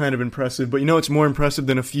 Yeah, that's kind of impressive. But you know what's more impressive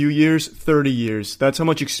than a few years? 30 years. That's how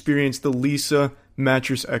much experience the Lisa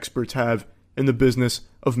mattress experts have in the business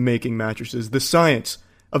of making mattresses. The science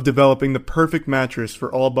of developing the perfect mattress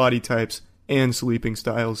for all body types and sleeping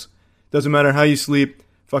styles. Doesn't matter how you sleep.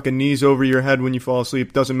 Fucking knees over your head when you fall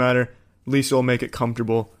asleep. Doesn't matter. Lisa will make it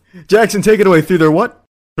comfortable. Jackson, take it away. Through their what?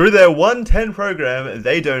 Through their 110 program,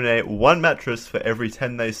 they donate one mattress for every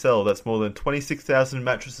 10 they sell. That's more than 26,000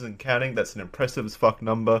 mattresses and counting. That's an impressive as fuck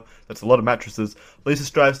number. That's a lot of mattresses. Lisa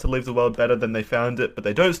strives to leave the world better than they found it, but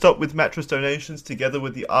they don't stop with mattress donations. Together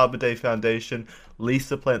with the Arbor Day Foundation,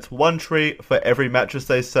 Lisa plants one tree for every mattress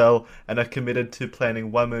they sell and are committed to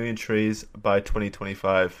planting 1 million trees by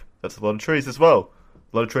 2025. That's a lot of trees as well.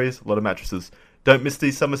 A lot of trees, a lot of mattresses. Don't miss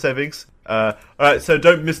these summer savings. Alright, so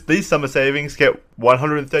don't miss these summer savings. Get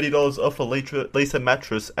 $130 off a Lisa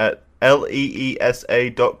mattress at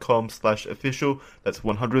leesa.com/official. That's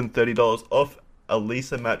 $130 off a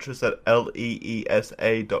Lisa mattress at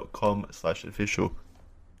leesa.com/official.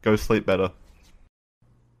 Go sleep better.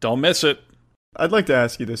 Don't miss it. I'd like to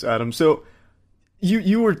ask you this, Adam. So,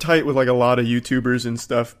 you were tight with like a lot of YouTubers and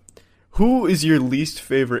stuff. Who is your least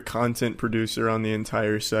favorite content producer on the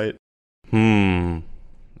entire site?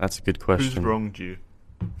 That's a good question. Who's wronged you?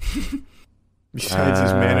 Besides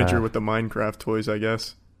his manager with the Minecraft toys, I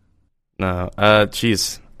guess. No,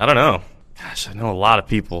 jeez, I don't know. Gosh, I know a lot of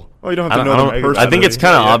people. Well, you don't have to know them personally. I think it's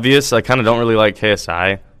kind of obvious. I kind of don't really like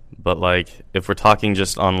KSI, but like if we're talking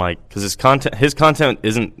just on like, because his content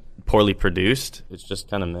isn't poorly produced. It's just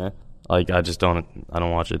kind of meh. Like I don't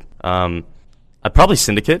watch it. I'd probably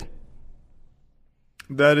Syndicate.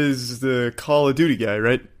 That is the Call of Duty guy,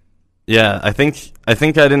 right? Yeah, I think I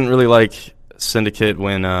didn't really like Syndicate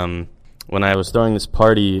when I was throwing this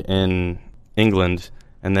party in England,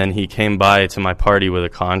 and then he came by to my party with a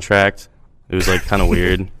contract. It was like kind of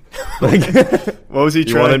weird. Like, what was he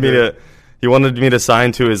trying? He wanted me to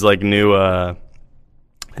sign to his like new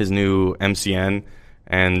MCN,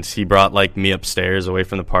 and he brought like me upstairs away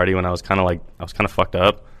from the party when I was kind of fucked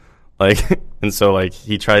up, like, and so like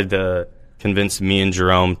he tried to convince me and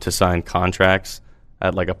Jerome to sign contracts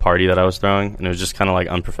at like a party that I was throwing, and it was just kind of like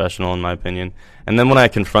unprofessional in my opinion. And then when I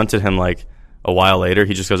confronted him like a while later,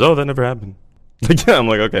 he just goes, "Oh, that never happened." Like, I'm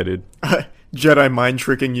like, okay, dude. Jedi mind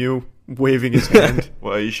tricking you, waving his hand.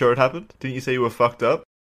 Well, are you sure it happened? Didn't you say you were fucked up?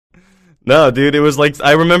 No, dude, it was like,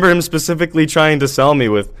 I remember him specifically trying to sell me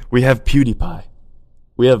with, we have PewDiePie.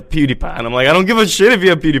 And I'm like, I don't give a shit if you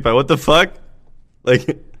have PewDiePie. What the fuck?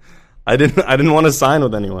 Like, I didn't want to sign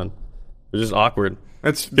with anyone. It was just awkward.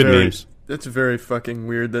 That's good memes. That's very fucking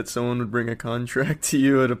weird that someone would bring a contract to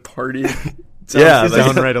you at a party. Yeah, it's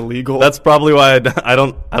downright illegal. That's probably why I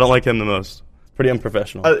don't like him the most. Pretty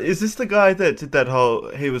unprofessional. Is this the guy that did that whole?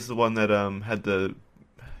 He was the one that had the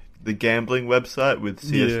gambling website with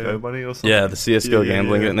CS:GO money or something. Yeah, the CS:GO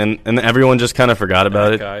gambling, and then everyone just kind of forgot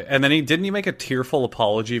about it. Guy. And then didn't he make a tearful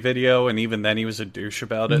apology video, and even then he was a douche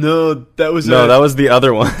about it. No, that was the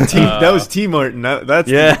other one. That was T Martin. That's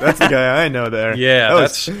the guy I know there. Yeah,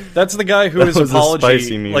 that's the guy who his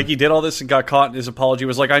apology, like he did all this and got caught, and his apology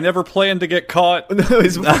was like, "I never planned to get caught." No,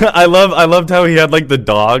 I loved how he had like the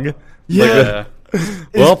dog. Yeah.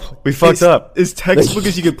 Well, we fucked up. As textbook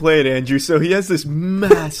as you could play it, Andrew. So he has this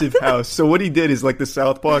massive house. So what he did is like the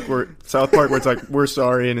South Park where it's like, we're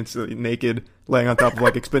sorry, and it's naked laying on top of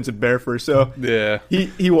like expensive bear fur. So yeah,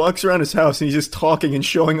 he walks around his house and he's just talking and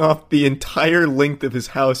showing off the entire length of his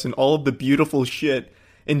house and all of the beautiful shit.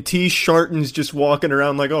 And T. Sharton's just walking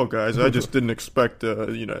around like, "Oh, guys, I just didn't expect, I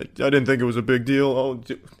didn't think it was a big deal.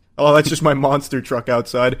 Oh, that's just my monster truck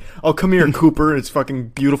outside. Oh, come here, Cooper." It's fucking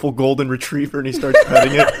beautiful golden retriever, and he starts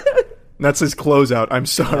petting it. And that's his closeout. I'm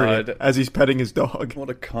sorry, as he's petting his dog.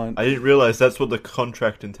 What a cunt. I didn't realize that's what the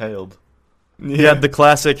contract entailed. Yeah. He had the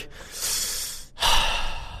classic,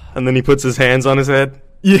 and then he puts his hands on his head.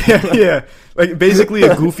 Yeah. Like, basically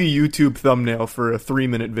a goofy YouTube thumbnail for a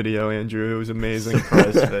 3-minute video, Andrew. It was amazing.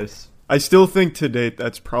 Surprise face. I still think to date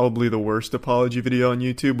that's probably the worst apology video on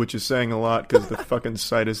YouTube, which is saying a lot because the fucking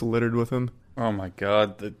site is littered with them. Oh my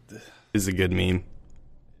god. Is a good meme.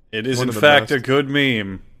 It is One in of the fact best. a good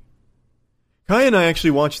meme. Kaya and I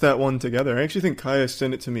actually watched that one together. I actually think Kaya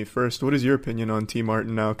sent it to me first. What is your opinion on T.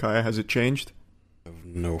 Martin now, Kaya? Has it changed? I have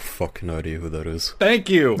no fucking idea who that is. Thank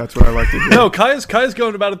you. That's what I like to hear. No, Kaya's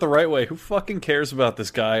going about it the right way. Who fucking cares about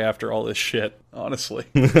this guy after all this shit? Honestly.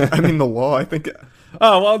 I mean, the law, I think...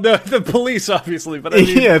 Oh, well, no, the police, obviously, but I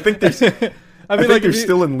mean... Yeah, I think there's... I mean, like, they're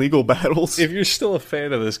still in legal battles. If you're still a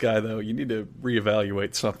fan of this guy, though, you need to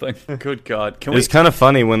reevaluate something. Good God. It was kind of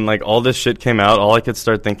funny when like all this shit came out. All I could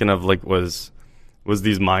start thinking of like was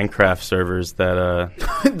these Minecraft servers that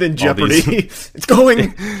then Jeopardy. It's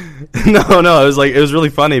going. No, it was really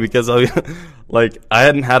funny because I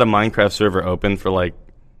hadn't had a Minecraft server open for like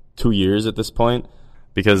 2 years at this point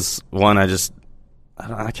because one,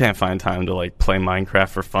 I can't find time to like play Minecraft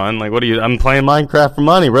for fun. Like, I'm playing Minecraft for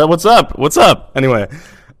money, bro. What's up? Anyway,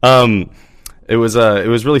 it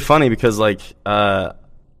was really funny because like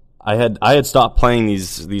I had stopped playing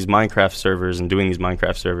these Minecraft servers and doing these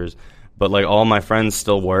Minecraft servers, but like all my friends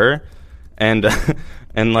still were, and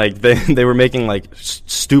and like they were making like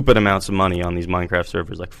stupid amounts of money on these Minecraft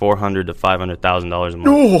servers, like $400,000 to $500,000 a month.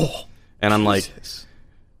 Oh, and I'm like,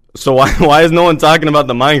 so why is no one talking about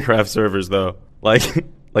the Minecraft servers though? Like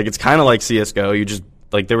it's kind of like CS:GO. You just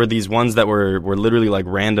like there were these ones that were literally like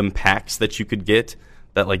random packs that you could get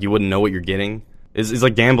that like you wouldn't know what you're getting. It's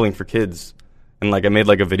like gambling for kids. And like I made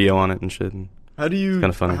like a video on it and shit. And how do you kind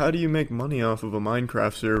of funny. How do you make money off of a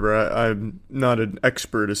Minecraft server? I'm not an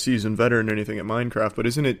expert, a seasoned veteran or anything at Minecraft, but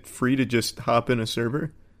isn't it free to just hop in a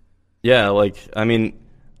server? Yeah, like I mean,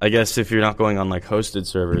 I guess if you're not going on like hosted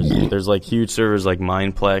servers, there's like huge servers like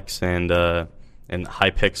Mineplex and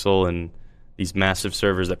Hypixel and these massive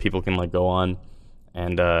servers that people can like go on,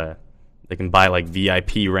 and they can buy like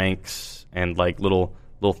VIP ranks and like little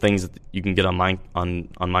things that you can get on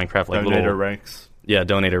Minecraft, like Donator ranks. Yeah,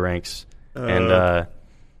 donator ranks, and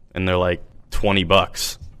they're like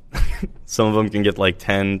 $20. Some of them can get like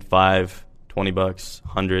 10, 5, $20,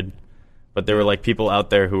 100. But there were like people out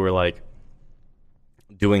there who were like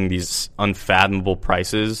doing these unfathomable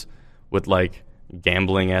prices with like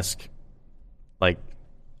gambling-esque like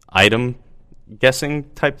item guessing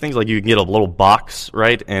type things. Like you can get a little box,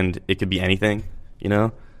 right, and it could be anything, you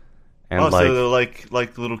know. And so they're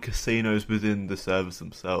like little casinos within the servers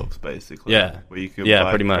themselves, basically. Yeah. Where you can Yeah, buy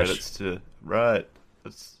pretty much. credits to... Right.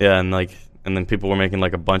 That's... Yeah, and then people were making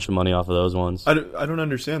like a bunch of money off of those ones. I don't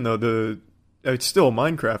understand though. It's still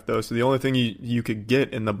Minecraft though, so the only thing you could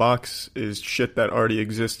get in the box is shit that already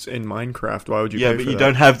exists in Minecraft. Why would you? Yeah, pay but for you that?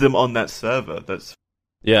 don't have them on that server. That's...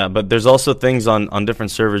 Yeah, but there's also things on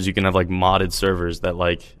different servers. You can have like modded servers that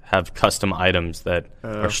like have custom items that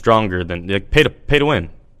are stronger than like, pay to win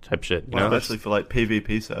type shit. You know? Especially for like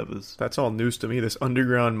PvP servers. That's all news to me. This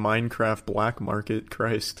underground Minecraft black market,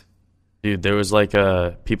 Christ. Dude, there was like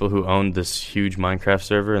people who owned this huge Minecraft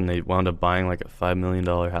server, and they wound up buying like a $5 million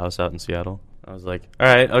house out in Seattle. I was like, all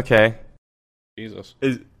right, okay. Jesus.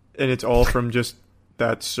 And it's all from just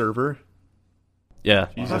that server? Yeah.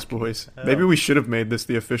 Jesus, boys. Maybe we should have made this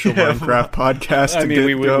the official Minecraft podcast. I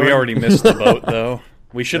mean, we already missed the boat though.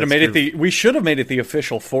 We should have made it the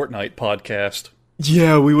official Fortnite podcast.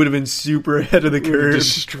 Yeah, we would have been super ahead of the curve.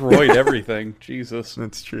 Destroyed everything. Jesus.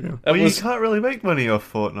 That's true. You can't really make money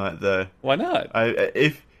off Fortnite though. Why not?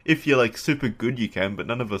 If you're like super good, you can, but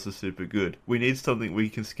none of us are super good. We need something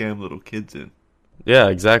we can scam little kids in. Yeah,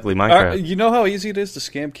 exactly. Minecraft. You know how easy it is to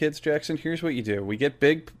scam kids, Jackson? Here's what you do. We get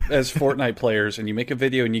big as Fortnite players, and you make a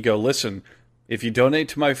video and you go, listen, if you donate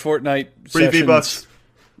to my Fortnite Free sessions... V-Bucks.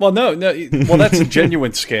 Well, no. Well, that's a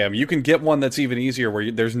genuine scam. You can get one that's even easier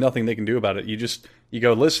where there's nothing they can do about it. You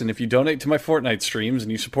go, listen, if you donate to my Fortnite streams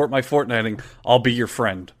and you support my Fortniting, I'll be your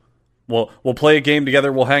friend. We'll play a game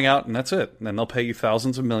together, we'll hang out, and that's it. And then they'll pay you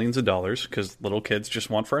thousands of millions of dollars because little kids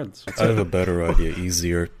just want friends. I have a better idea,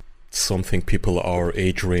 easier. Something people our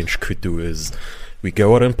age range could do is we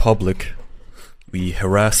go out in public, we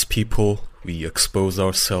harass people, we expose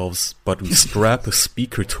ourselves, but we strap a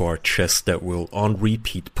speaker to our chest that will on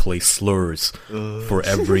repeat play slurs for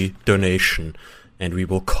every donation. And we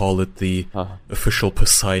will call it the official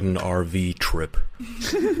Poseidon RV trip.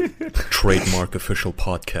 Trademark official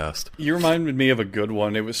podcast. You reminded me of a good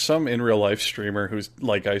one. It was some in real life streamer who's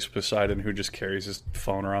like Ice Poseidon who just carries his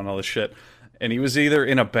phone around all this shit. And he was either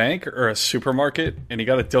in a bank or a supermarket, and he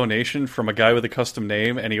got a donation from a guy with a custom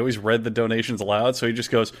name, and he always read the donations aloud, so he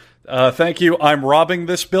just goes, thank you, I'm robbing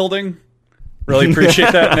this building. Really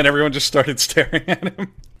appreciate that. And then everyone just started staring at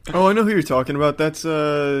him. Oh, I know who you're talking about. That's,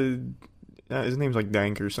 his name's like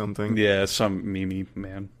Dank or something. Yeah, some meme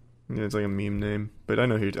man. Yeah, it's like a meme name. But I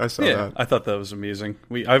know I saw Yeah, that. I thought that was amusing.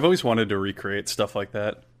 I've always wanted to recreate stuff like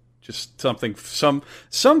that. Just something,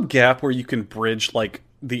 some gap where you can bridge, like,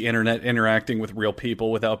 the internet interacting with real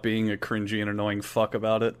people without being a cringy and annoying fuck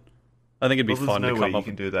about it. I think it'd be fun to come up.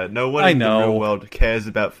 You can do that. No one in the real world cares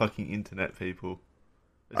about fucking internet people.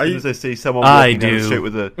 As soon as they see someone walking down the street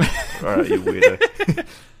with a... Alright, you weirdo. As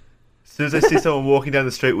soon as they see someone walking down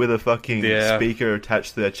the street with a fucking speaker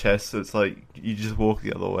attached to their chest, it's like, you just walk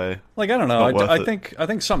the other way. Like, I don't know. I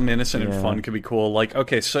think something innocent and fun could be cool. Like,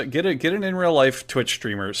 okay, so get an in real life Twitch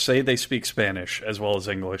streamer. Say they speak Spanish as well as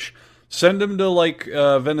English. Send them to, like,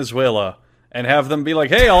 Venezuela and have them be like,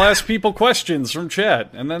 hey, I'll ask people questions from chat.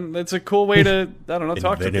 And then that's a cool way to, I don't know,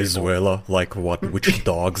 talk to people. Venezuela, like which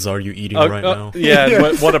dogs are you eating right now?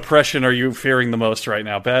 Yeah, what oppression are you fearing the most right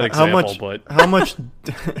now? Bad example, but...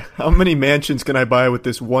 How many mansions can I buy with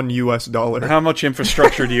this $1 US? How much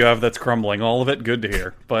infrastructure do you have that's crumbling? All of it? Good to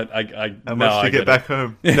hear. But how much to get back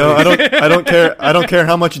home? No, I don't care. I don't care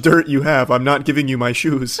how much dirt you have. I'm not giving you my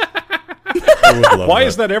shoes. Why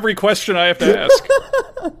is that every question I have to ask?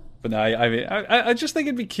 But no, I mean, I just think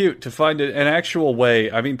it'd be cute to find an actual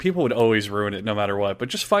way. I mean, people would always ruin it no matter what, but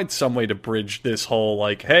just find some way to bridge this whole,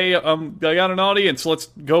 like, hey, I got an audience, let's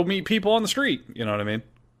go meet people on the street. You know what I mean?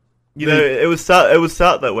 You know, it would start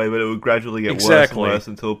that way, but it would gradually get worse and worse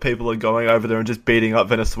until people are going over there and just beating up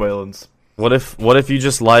Venezuelans. What if you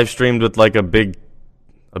just live streamed with like a big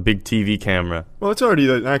TV camera? Well, it's already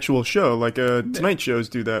an actual show. Like Tonight shows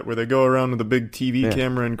do that, where they go around with a big TV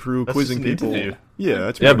camera and crew quizzing people.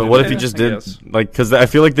 Yeah, that's but what if you just did like? Because I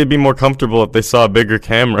feel like they'd be more comfortable if they saw a bigger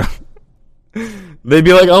camera. They'd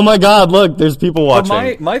be like, "Oh my God, look, there's people watching."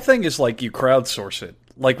 But my thing is like you crowdsource it.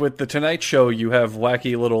 Like with the Tonight Show, you have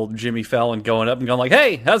wacky little Jimmy Fallon going up and going like,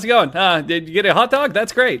 "Hey, how's it going? Did you get a hot dog?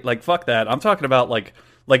 That's great." Like fuck that. I'm talking about like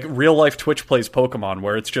real life Twitch plays Pokemon,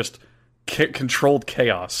 where it's just controlled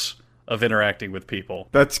chaos of interacting with people.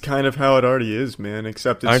 That's kind of how it already is, man.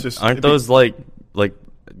 Except it's aren't those like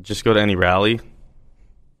just go to any rally?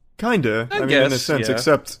 Kinda. I mean, in a sense,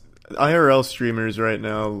 except IRL streamers right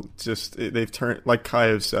now they've turned, like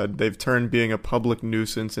Kayev said, they've turned being a public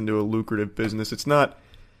nuisance into a lucrative business. It's not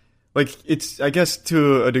like I guess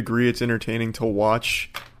to a degree it's entertaining to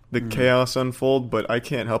watch the chaos unfold, but I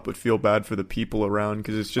can't help but feel bad for the people around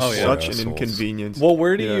because it's just such an inconvenience. Well,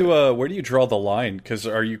 where do you draw the line? Because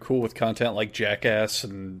are you cool with content like Jackass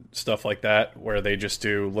and stuff like that, where they just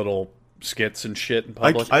do little skits and shit in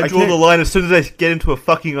public? I draw the line as soon as they get into a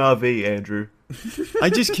fucking RV, Andrew. I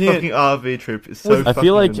just can't. Fucking RV trip is so. I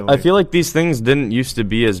feel like these things didn't used to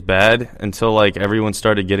be as bad until like everyone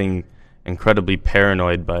started getting incredibly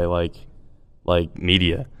paranoid by like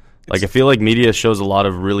media. Like, I feel like media shows a lot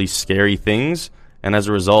of really scary things, and as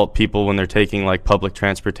a result, people, when they're taking, like, public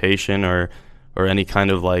transportation or any kind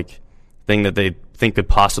of, like, thing that they think could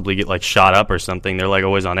possibly get, like, shot up or something, they're, like,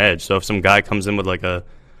 always on edge. So if some guy comes in with, like, a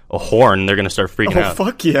horn, they're going to start freaking out. Oh,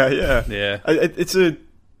 fuck yeah. Yeah. It's a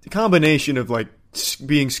combination of, like,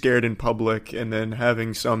 being scared in public and then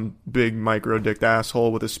having some big micro-dicked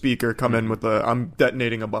asshole with a speaker come in with I'm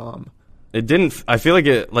detonating a bomb. It didn't. I feel like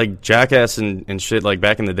it, like Jackass and shit. Like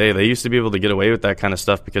back in the day, they used to be able to get away with that kind of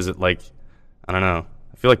stuff because it, like, I don't know.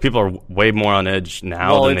 I feel like people are way more on edge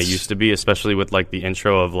now than they used to be, especially with like the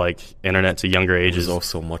intro of like internet to younger ages. It was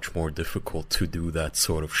also much more difficult to do that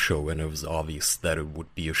sort of show, and it was obvious that it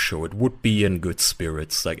would be a show. It would be in good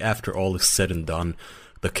spirits. Like after all is said and done,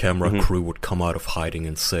 the camera crew would come out of hiding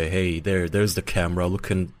and say, "Hey, there's the camera. Look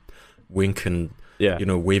and wink and." Yeah. You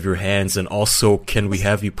know, wave your hands, and also, can we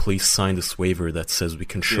have you please sign this waiver that says we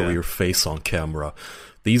can show your face on camera?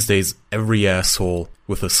 These days, every asshole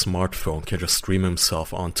with a smartphone can just stream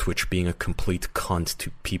himself on Twitch being a complete cunt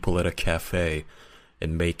to people at a cafe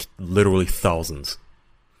and make literally thousands.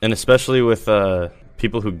 And especially with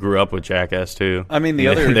people who grew up with Jackass too. I mean, they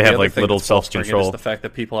have like little self-control. Is the fact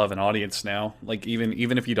that people have an audience now. Like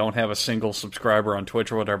even if you don't have a single subscriber on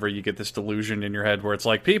Twitch or whatever, you get this delusion in your head where it's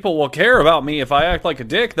like, people will care about me if I act like a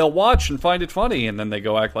dick. They'll watch and find it funny, and then they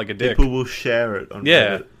go act like a dick. People will share it on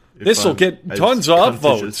Reddit. This will get tons of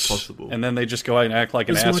upvotes, and then they just go out and act like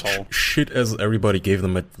an asshole. As much shit as everybody gave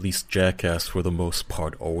them, at least Jackass for the most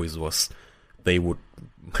part always was, they would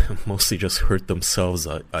mostly just hurt themselves,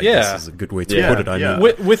 I guess is a good way to put it. I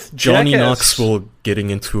mean, with Johnny Jackass, Knoxville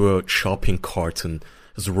getting into a shopping cart and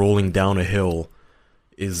is rolling down a hill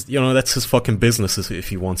is, you know, that's his fucking business if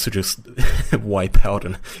he wants to just wipe out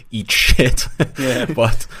and eat shit.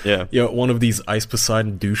 But one of these Ice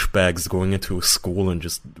Poseidon douchebags going into a school and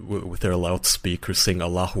just with their loudspeakers saying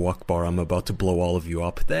Allahu Akbar, I'm about to blow all of you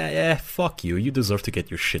up. Fuck you. You deserve to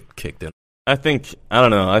get your shit kicked in. I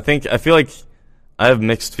don't know. I feel like I have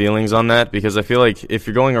mixed feelings on that, because I feel like if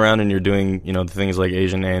you're going around and you're doing, you know, the things like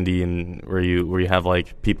Asian Andy and where you have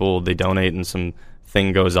like people, they donate and some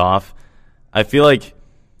thing goes off, I feel like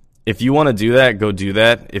if you want to do that, go do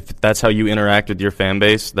that. If that's how you interact with your fan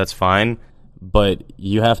base, that's fine. But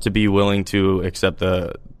you have to be willing to accept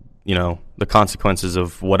the consequences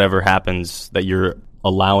of whatever happens that you're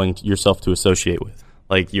allowing yourself to associate with.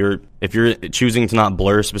 Like if you're choosing to not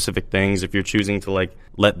blur specific things, if you're choosing to like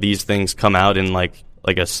let these things come out in like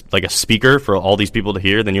a speaker for all these people to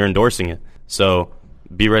hear, then you're endorsing it. So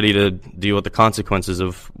be ready to deal with the consequences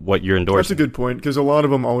of what you're endorsing. That's a good point, because a lot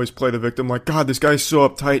of them always play the victim, like, God, this guy's so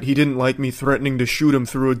uptight, he didn't like me threatening to shoot him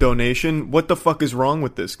through a donation. What the fuck is wrong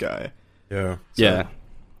with this guy? Yeah. Yeah.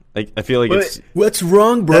 I feel like it's... What's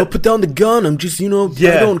wrong, bro? Put down the gun. I'm just, I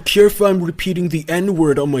don't care if I'm repeating the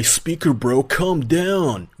N-word on my speaker, bro. Calm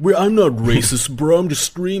down. I'm not racist, bro. I'm just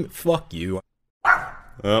screaming. Fuck you.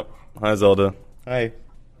 Oh, hi, Zelda. Hi.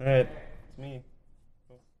 Alright, it's me.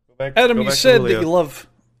 Adam, Go you back to said Julio. that you love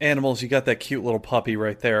animals. You got that cute little puppy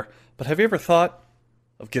right there. But have you ever thought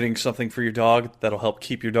of getting something for your dog that'll help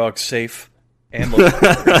keep your dog safe and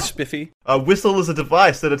look spiffy? A whistle is a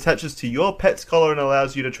device that attaches to your pet's collar and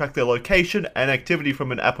allows you to track their location and activity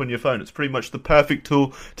from an app on your phone. It's pretty much the perfect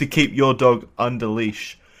tool to keep your dog under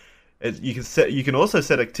leash. You can also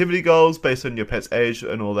set activity goals based on your pet's age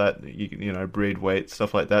and all that. You can, breed, weight,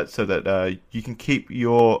 stuff like that, so that you can keep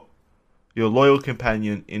your loyal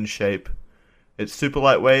companion in shape. It's super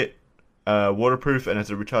lightweight, waterproof, and has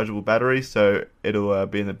a rechargeable battery, so it'll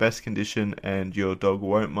be in the best condition, and your dog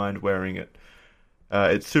won't mind wearing it.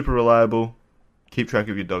 It's super reliable. Keep track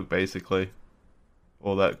of your dog, basically.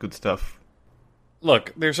 All that good stuff.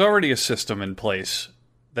 Look, there's already a system in place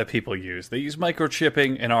that people use. They use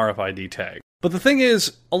microchipping and RFID tag. But the thing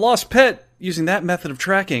is, a lost pet, using that method of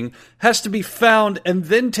tracking, has to be found and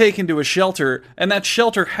then taken to a shelter, and that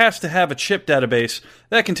shelter has to have a chip database.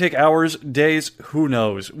 That can take hours, days, who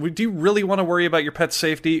knows. Do you really want to worry about your pet's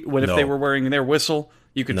safety when if they were wearing their whistle,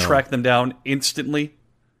 you could track them down instantly?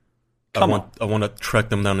 I want to track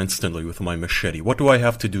them down instantly with my machete. What do I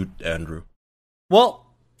have to do, Andrew? Well,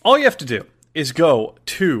 all you have to do is go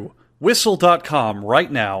to whistle.com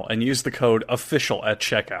right now and use the code OFFICIAL at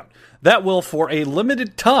checkout. That will, for a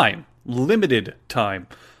limited time,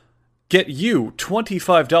 get you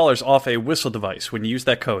 $25 off a Whistle device when you use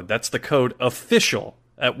that code. That's the code OFFICIAL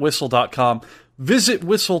at whistle.com. Visit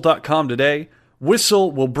whistle.com today.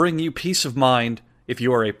 Whistle will bring you peace of mind if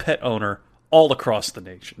you are a pet owner all across the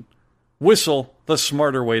nation. Whistle, the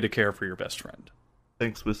smarter way to care for your best friend.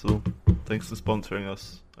 Thanks, Whistle. Thanks for sponsoring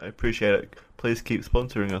us. I appreciate it. Please keep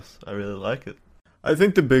sponsoring us. I really like it. I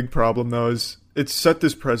think the big problem, though, is it's set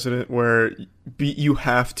this precedent where you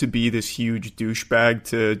have to be this huge douchebag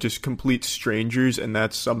to just complete strangers, and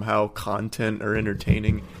that's somehow content or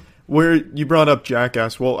entertaining. Where you brought up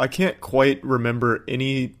Jackass, well, I can't quite remember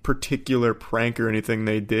any particular prank or anything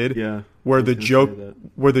they did where the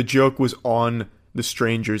joke was on the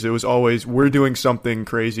strangers. It was always, we're doing something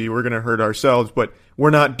crazy, we're going to hurt ourselves, but we're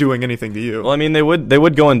not doing anything to you. Well, I mean, they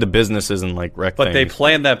would go into businesses and like wreck But things. they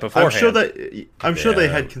planned that beforehand. I'm sure they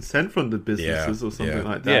had consent from the businesses or something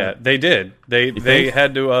like that. Yeah, they did. They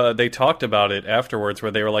had to. They talked about it afterwards,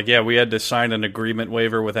 where they were like, "Yeah, we had to sign an agreement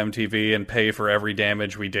waiver with MTV and pay for every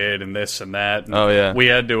damage we did, and this and that." And we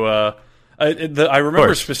had to. I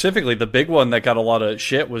remember specifically the big one that got a lot of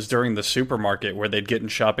shit was during the supermarket where they'd get in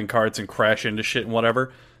shopping carts and crash into shit and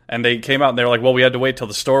whatever. And they came out and they were like, well, we had to wait till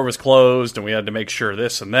the store was closed and we had to make sure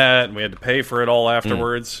this and that and we had to pay for it all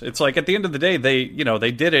afterwards. It's like at the end of the day, they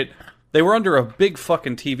did it. They were under a big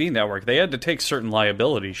fucking TV network. They had to take certain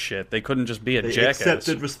liability shit. They couldn't just be a jackass. They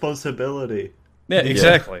accepted responsibility. Yeah,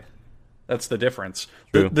 exactly. That's the difference.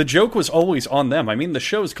 The joke was always on them. I mean, the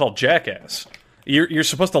show's called Jackass. You're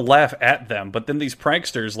supposed to laugh at them, but then these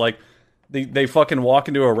pranksters, like, they fucking walk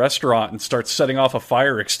into a restaurant and start setting off a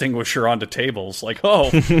fire extinguisher onto tables. Like, oh,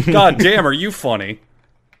 god damn, are you funny?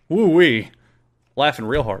 Woo-wee. Laughing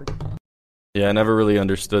real hard. Yeah, I never really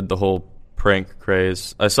understood the whole prank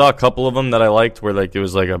craze. I saw a couple of them that I liked where, like, it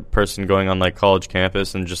was, like, a person going on, like, college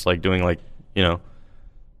campus and just, like, doing, like,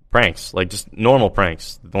 pranks. Like, just normal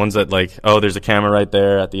pranks. The ones that, like, oh, there's a camera right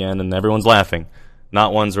there at the end and everyone's laughing.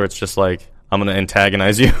 Not ones where it's just, like, I'm gonna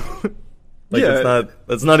antagonize you.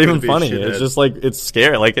 That's not even funny. It's just like it's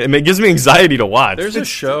scary. Like it gives me anxiety to watch. There's a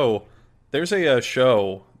show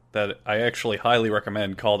that I actually highly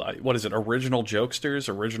recommend called Original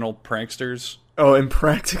Jokesters, Original Pranksters. Oh,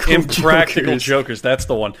 Impractical Jokers. That's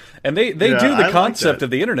the one. And they do the concept of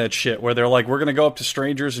the internet shit where they're like, we're gonna go up to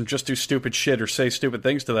strangers and just do stupid shit or say stupid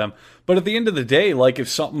things to them. But at the end of the day, like if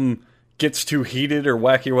something gets too heated or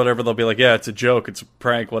wacky or whatever, they'll be like, yeah, it's a joke, it's a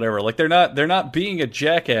prank, whatever. Like they're not being a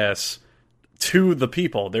jackass to the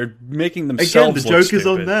people. They're making themselves the joke stupid. Is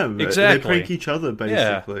on them. Exactly. They prank each other,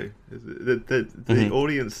 basically. Yeah. The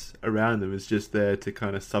audience around them is just there to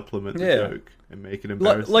kind of supplement the joke and make it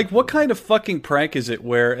embarrassing. Like, what kind of fucking prank is it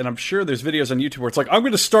where, and I'm sure there's videos on YouTube where it's like, I'm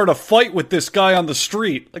going to start a fight with this guy on the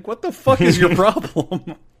street. Like, what the fuck is your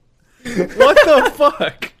problem? What the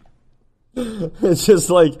fuck? It's just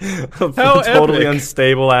like a totally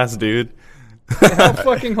unstable ass dude. How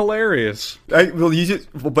fucking hilarious.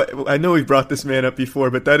 But I know we've brought this man up before,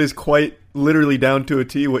 but that is quite literally down to a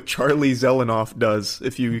T what Charlie Zelenoff does,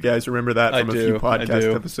 if you guys remember that from a few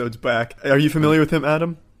podcast episodes back. Are you familiar with him,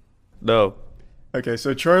 Adam? No. Okay,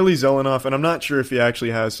 so Charlie Zelenoff, and I'm not sure if he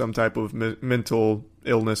actually has some type of mental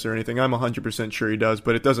illness or anything. I'm 100% sure he does,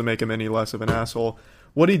 but it doesn't make him any less of an asshole.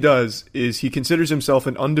 What he does is he considers himself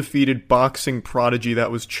an undefeated boxing prodigy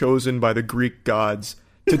that was chosen by the Greek gods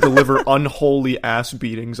to deliver unholy ass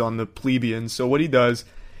beatings on the plebeians. So what he does,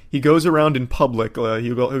 he goes around in public.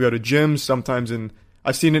 He'll go to gyms, sometimes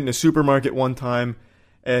I've seen it in a supermarket one time,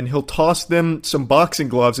 and he'll toss them some boxing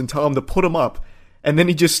gloves and tell them to put them up. And then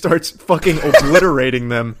he just starts fucking obliterating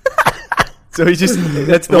them. So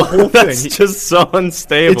that's the whole thing. That's just so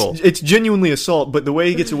unstable. It's genuinely assault, but the way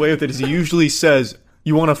he gets away with it is he usually says,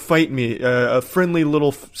 "You want to fight me?" A friendly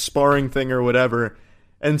little sparring thing or whatever.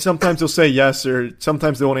 And sometimes he'll say yes, or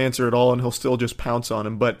sometimes they won't answer at all, and he'll still just pounce on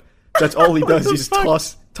him. But that's all he does. He just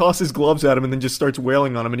tosses gloves at him and then just starts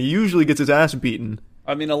wailing on him. And he usually gets his ass beaten.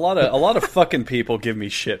 I mean, a lot of fucking people give me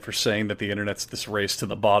shit for saying that the internet's this race to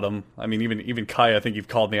the bottom. I mean, even Kai, I think you've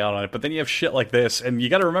called me out on it. But then you have shit like this, and you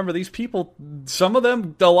got to remember these people.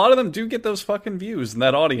 A lot of them do get those fucking views and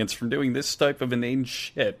that audience from doing this type of inane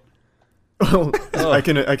shit. Well, I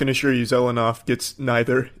can assure you, Zelenoff gets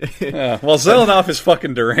neither. Well, Zelenoff is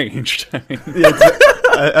fucking deranged. I mean,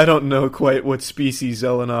 I don't know quite what species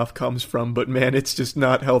Zelenoff comes from, but man, it's just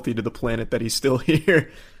not healthy to the planet that he's still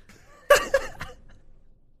here.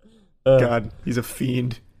 God, he's a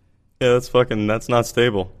fiend. Yeah, that's not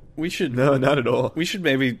stable. No, not at all. We should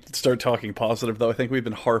maybe start talking positive, though. I think we've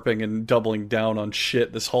been harping and doubling down on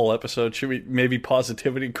shit this whole episode. Should we maybe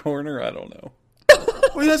positivity corner? I don't know.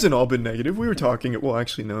 Well, it hasn't all been negative. We were talking. Well,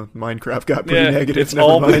 actually, no. Minecraft got pretty negative. It's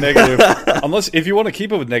all been negative. If you want to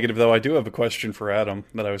keep it with negative, though, I do have a question for Adam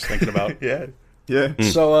that I was thinking about. Yeah.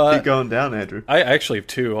 So keep going down, Andrew. I actually have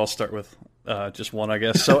two. I'll start with just one, I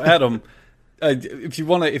guess. So, Adam, if you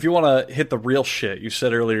want to hit the real shit, you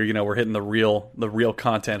said earlier, we're hitting the real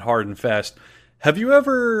content hard and fast. Have you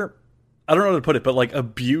ever, I don't know how to put it, but like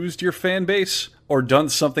abused your fan base or done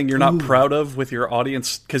something you're not proud of with your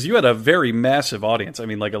audience? Because you had a very massive audience. I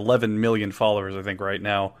mean, like 11 million followers, I think, right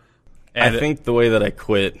now. And I think the way that I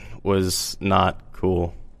quit was not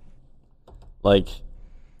cool. Like,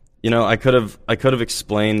 I could have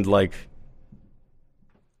explained, like,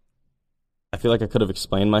 I feel like I could have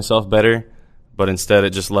explained myself better, but instead it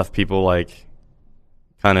just left people, like,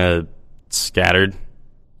 kind of scattered.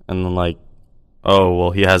 And then, like, oh,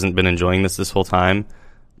 well, he hasn't been enjoying this whole time.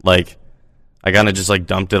 Like, I kind of just, like,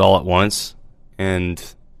 dumped it all at once. And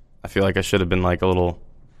I feel like I should have been, like, a little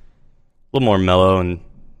more mellow and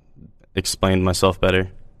explained myself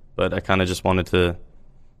better. But I kind of just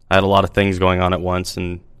I had a lot of things going on at once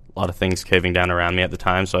and a lot of things caving down around me at the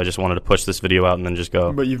time, so I just wanted to push this video out and then just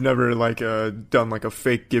go. But you've never, like, done, like, a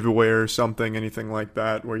fake giveaway or something, anything like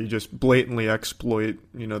that, where you just blatantly exploit,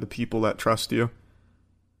 the people that trust you?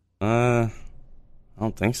 I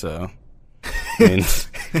don't think so. I mean,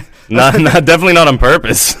 definitely not on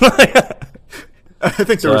purpose. I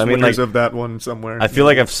think there was winners of that one somewhere. I feel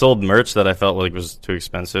like I've sold merch that I felt like was too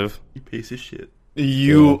expensive. You piece of shit.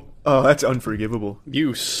 Oh, that's unforgivable.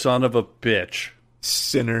 You son of a bitch.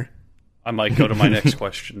 Sinner. I might go to my next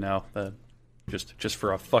question now. Just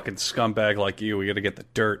for a fucking scumbag like you, we got to get the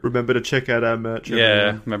dirt. Remember to check out our merch.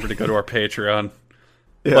 Yeah, remember to go to our Patreon.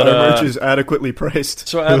 Yeah, our merch is adequately priced.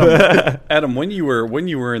 So, Adam, when you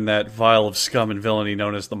were in that vial of scum and villainy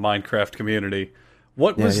known as the Minecraft community,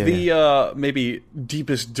 what was the maybe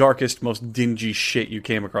deepest, darkest, most dingy shit you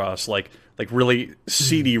came across? Like really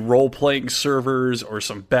seedy role-playing servers or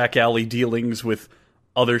some back alley dealings with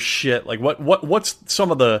other shit? Like what's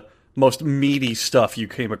some of the most meaty stuff you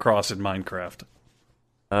came across in Minecraft?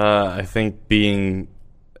 I think being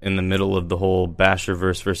in the middle of the whole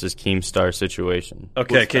Basherverse versus Keemstar situation.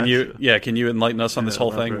 Okay, can you enlighten us on this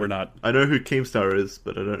whole thing? We're not. I know who Keemstar is,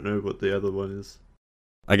 but I don't know what the other one is.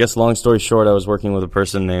 I guess long story short, I was working with a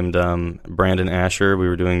person named Brandon Asher. We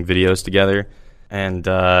were doing videos together, and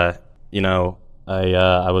I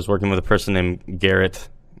was working with a person named Garrett.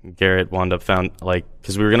 Garrett wound up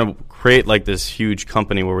because we were gonna create like this huge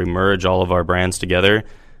company where we merge all of our brands together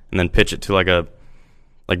and then pitch it to like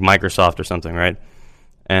Microsoft or something, right?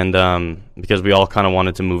 And because we all kind of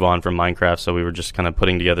wanted to move on from Minecraft, so we were just kind of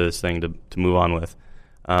putting together this thing to move on with.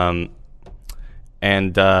 And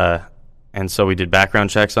so we did background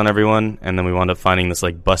checks on everyone, and then we wound up finding this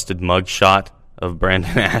like busted mug shot of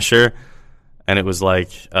Brandon Asher, and it was like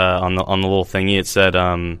on the little thingy it said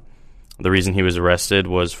the reason he was arrested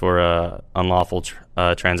was for unlawful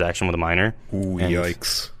transaction with a minor. Ooh,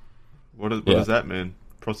 yikes! What Yeah. does that mean?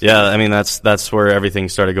 Yeah, I mean that's where everything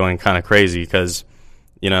started going kind of crazy because,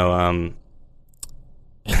 you know,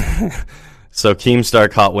 so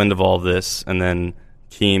Keemstar caught wind of all of this, and then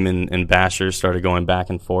Keem and Basher started going back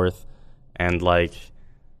and forth, and like,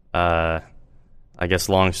 I guess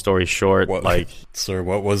long story short, like, sir,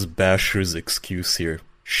 what was Basher's excuse here?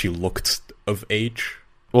 She looked of age.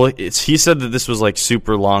 well, he said that this was like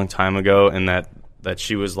super long time ago, and that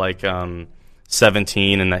she was like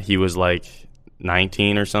 17, and that he was like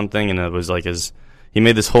 19 or something, and it was like he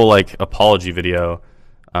made this whole like apology video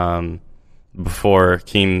before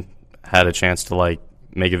Keem had a chance to like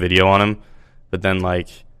make a video on him, but then like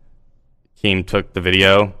Keem took the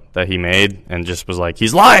video that he made and just was like,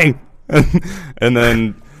 he's lying. And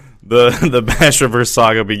then the Basherverse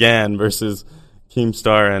saga began versus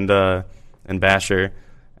Keemstar and Basher,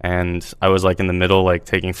 and I was like in the middle, like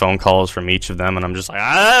taking phone calls from each of them, and I'm just like,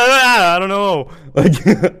 I don't know,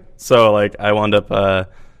 like. So like I wound up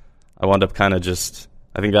kind of just,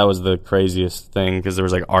 I think that was the craziest thing, because there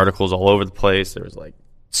was like articles all over the place. There was like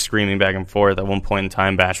screaming back and forth. At one point in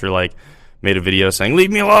time, Basher like made a video saying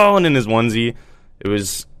 "leave me alone" in his onesie. It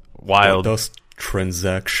was wild. What does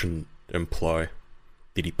transaction imply?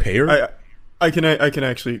 Did he pay her? I can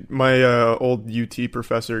actually. My old UT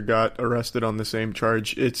professor got arrested on the same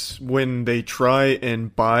charge. It's when they try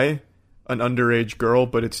and buy an underage girl,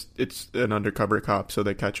 but it's an undercover cop, so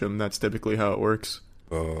they catch him. That's typically how it works.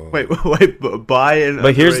 Wait, buy an.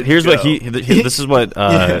 But here's underage what girl. this is what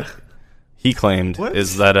Yeah. he claimed, What?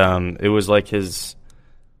 is that it was like his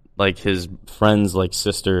friend's like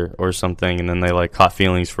sister or something, and then they like caught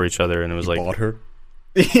feelings for each other, and it was like, Bought her?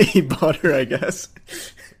 He bought her, I guess.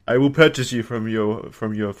 I will purchase you from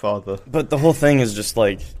your father. but the whole thing is just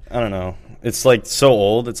like, I don't know, it's like so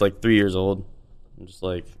old. It's like 3 years old. I'm just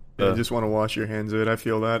like, I just want to wash your hands of it. I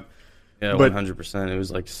feel that. yeah, but- 100%. It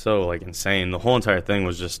was like so like insane. The whole entire thing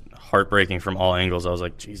was just heartbreaking from all angles. I was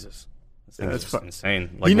like, Jesus, this thing's that's just fu- insane.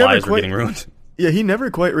 He Like never lives were quite- getting ruined. Yeah, he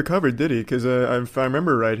never quite recovered, did he? Because if I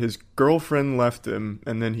remember right, his girlfriend left him,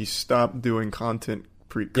 and then he stopped doing content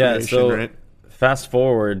creation, so right? fast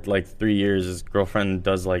forward like 3 years, his girlfriend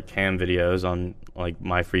does like cam videos on like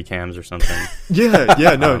My Free Cams or something.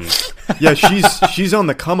 Yeah, no. Yeah, she's on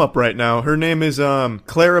the come up right now. Her name is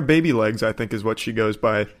Clara Baby Legs, I think is what she goes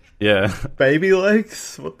by. Yeah, Baby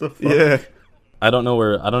legs? What the fuck? Yeah. I don't know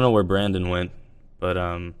where Brandon went, but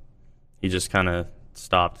he just kind of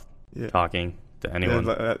stopped talking to anyone.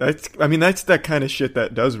 Yeah, that's that kind of shit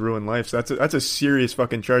that does ruin life. So that's a serious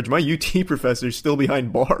fucking charge. My UT professor's still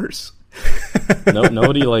behind bars.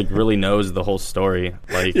 Nobody like really knows the whole story.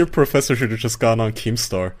 Like, Your professor should have just gone on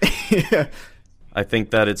Keemstar. Yeah. I think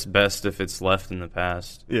that it's best if it's left in the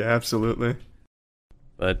past. Yeah, absolutely.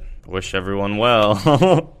 But wish everyone well.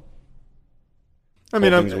 I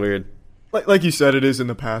mean, Whole thing's weird. like you said, it is in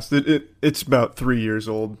the past. It's about 3 years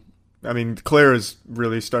old. I mean, Clara's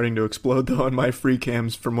really starting to explode though on My Free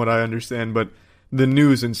Cams, from what I understand. But the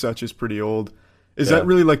news and such is pretty old. Is Yeah. that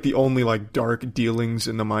really like the only like dark dealings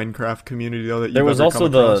in the Minecraft community though that you've There was ever also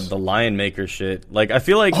come across? the Lion Maker shit. Like, I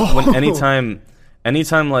feel like when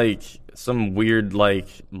anytime like some weird like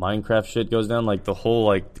Minecraft shit goes down, like the whole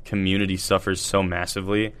like community suffers so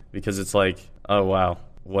massively, because it's like, oh wow,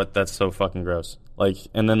 that's so fucking gross. Like,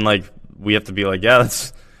 and then like we have to be like, yeah,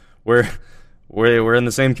 we're in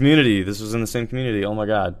the same community. This was in the same community. Oh my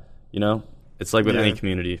god, you know, it's like with any Yeah.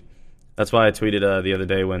 community. That's why I tweeted the other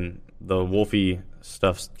day when the Wolfie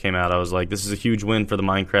stuff came out. I was like, this is a huge win for the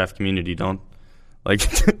Minecraft community. Don't like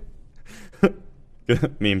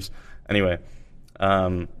memes. Anyway,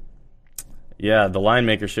 yeah, the Lion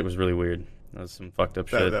Maker shit was really weird. That was some fucked up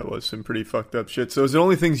shit. That was some pretty fucked up shit. So is it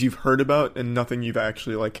only things you've heard about and nothing you've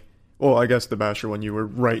actually like? Well, I guess the Basher one you were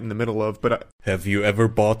right in the middle of, but Have you ever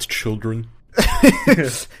bought children?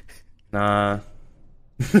 Nah.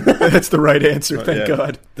 that's the right answer. Thank yeah.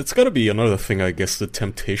 God. That's gotta be another thing, I guess. The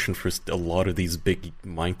temptation for a lot of these big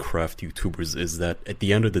Minecraft YouTubers is that at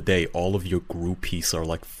the end of the day, all of your groupies are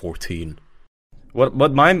like 14. What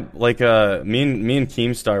mine, like me and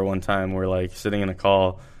Keemstar one time were like sitting in a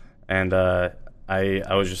call, and I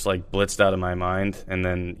was just like blitzed out of my mind, and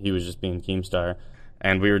then he was just being Keemstar,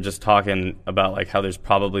 and we were just talking about like how there's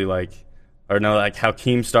probably like, or no, like how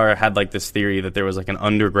Keemstar had like this theory that there was like an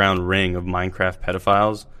underground ring of Minecraft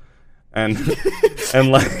pedophiles, and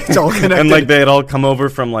and like It's all connected. and like they had all come over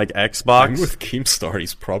from like Xbox. I'm with Keemstar,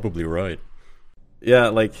 he's probably right. Yeah,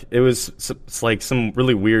 like it's like some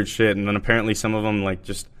really weird shit, and then apparently some of them like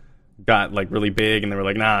just got like really big, and they were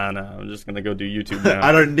like, nah, I'm just gonna go do YouTube now.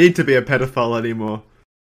 I don't need to be a pedophile anymore.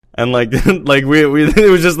 And like like we it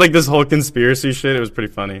was just like this whole conspiracy shit. It was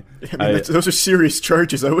pretty funny. I mean, those are serious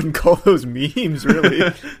charges. I wouldn't call those memes,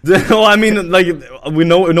 really. Well, I mean, like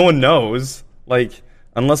no one knows. Like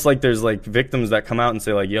unless like there's like victims that come out and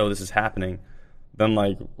say like, "Yo, this is happening." Then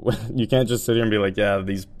like you can't just sit here and be like, "Yeah,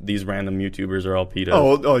 these random YouTubers are all pedos."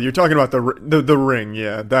 Oh, you're talking about the ring,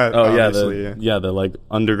 yeah. That. Oh yeah, obviously, the like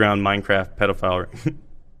underground Minecraft pedophile ring.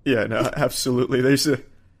 Yeah, no, absolutely.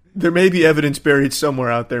 There may be evidence buried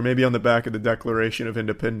somewhere out there, maybe on the back of the Declaration of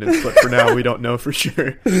Independence, but for now we don't know for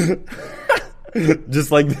sure.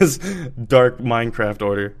 Just like this dark Minecraft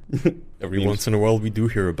order. Every once in a while we do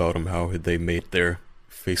hear about them, how they made their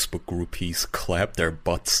Facebook groupies clap their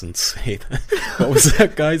butts and say that. What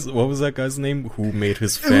was that guy's name who made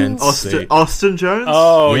his fans say Austin Jones?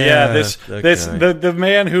 Oh yeah, Yeah, this that the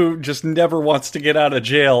man who just never wants to get out of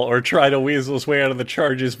jail or try to weasel his way out of the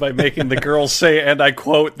charges by making the girls say, and I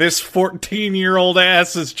quote, "This 14-year-old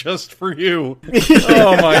ass is just for you."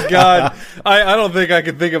 Oh my god, I don't think I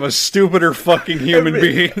could think of a stupider fucking human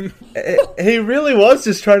being. He really was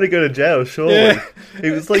just trying to go to jail, surely. Yeah.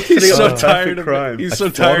 He was like He's sitting so on a tired perfect of crime. he's so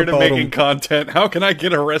thought tired of about making him. content. How can I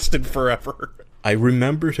get arrested forever? I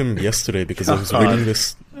remembered him yesterday because I was reading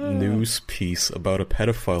this news piece about a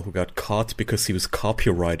pedophile who got caught because he was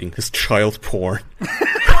copywriting his child porn.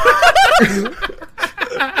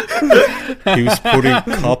 He was putting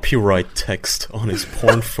copyright text on his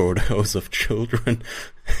porn photos of children.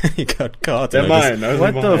 He got caught. They're mine.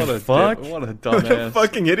 What the fuck? What a What a dumbass.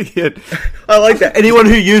 fucking idiot. I like that. Anyone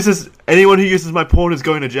who uses my porn is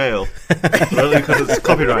going to jail. Really, because it's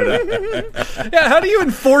copyrighted. Yeah, how do you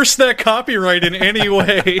enforce that copyright in any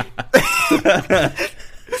way?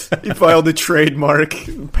 He filed a trademark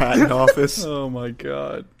patent office. Oh my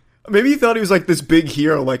god. Maybe he thought he was like this big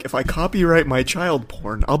hero, like, if I copyright my child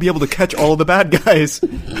porn, I'll be able to catch all of the bad guys.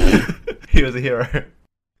 He was a hero.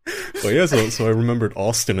 But yeah, so I remembered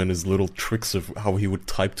Austin and his little tricks of how he would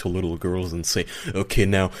type to little girls and say, "Okay,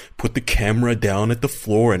 now put the camera down at the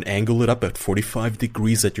floor and angle it up at 45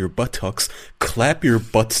 degrees at your buttocks, clap your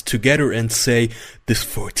butts together and say, 'This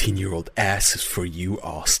 14-year-old ass is for you,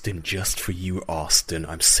 Austin, just for you, Austin.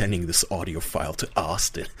 I'm sending this audio file to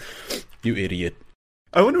Austin.'" You idiot.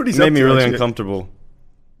 I wonder what he's It made up me to, really actually. uncomfortable.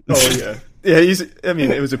 Oh, yeah. Yeah,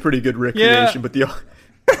 it was a pretty good recreation, but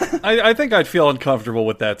I think I'd feel uncomfortable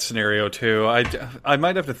with that scenario too. I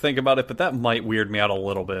might have to think about it, but that might weird me out a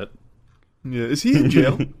little bit. yeah, is he in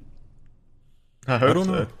jail? I hope don't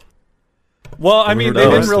so. know. Well, I mean, they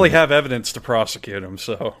knows? didn't really have evidence to prosecute him,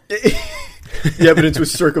 so The evidence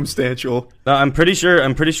was circumstantial. No, I'm pretty sure.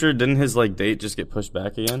 Didn't his like date just get pushed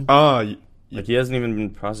back again? Like he hasn't even been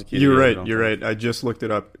prosecuted. You're yet, I right. don't You're think. right. I just looked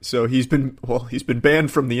it up. So he's been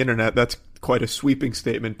banned from the internet. That's quite a sweeping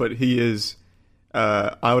statement, but he is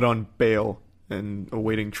out on bail and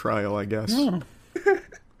awaiting trial, I guess.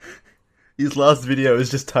 His last video is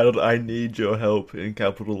just titled "I need your help" in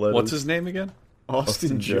capital letters. what's his name again?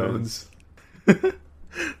 Austin Austin Jones.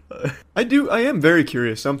 I am very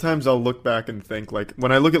curious. Sometimes I'll look back and think, like,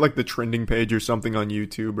 when I look at like the trending page or something on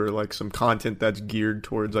YouTube or like some content that's geared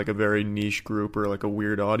towards like a very niche group or like a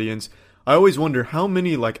weird audience, I always wonder how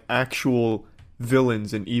many like actual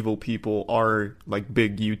villains and evil people are like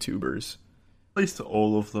big YouTubers. At least to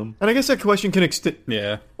all of them. And I guess that question can extend.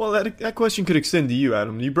 Yeah. Well, that question could extend to you,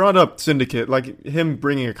 Adam. You brought up Syndicate, like him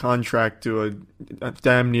bringing a contract to a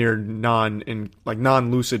damn near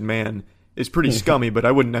non-lucid man is pretty scummy, but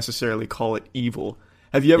I wouldn't necessarily call it evil.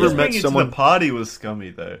 Have you ever met Bringing it to someone the party was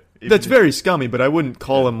scummy though. that's very scummy? But I wouldn't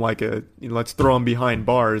call him like a let's throw him behind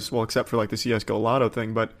bars. Well, except for like the CS:GO Lotto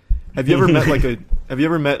thing. But have you ever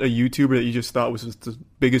met a YouTuber that you just thought was just the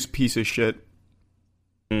biggest piece of shit?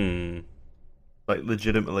 like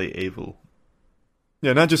legitimately evil.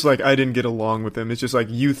 Yeah, not just like I didn't get along with him. It's just like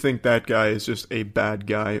you think that guy is just a bad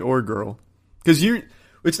guy or girl. Because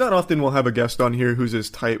it's not often we'll have a guest on here who's as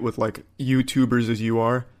tight with like YouTubers as you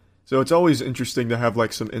are. So it's always interesting to have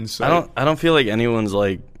like some insight. I don't feel like anyone's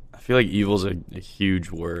like. I feel like evil's a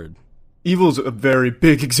huge word. Evil's a very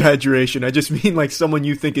big exaggeration. I just mean like someone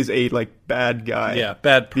you think is a like bad guy. Yeah,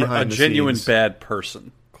 a behind the genuine scenes. bad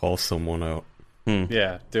person. Call someone out.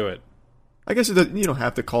 Yeah, do it. I guess you don't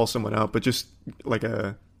have to call someone out, but just like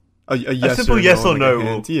a yes simple or yes no, or like no a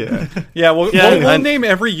hint. will. Yeah. Yeah, we'll name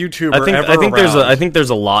every YouTuber I think ever there's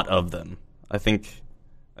a lot of them. I think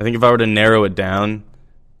if I were to narrow it down,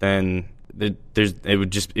 then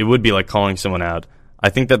it would be like calling someone out. I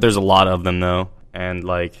think that there's a lot of them though, and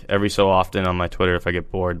like every so often on my Twitter, if I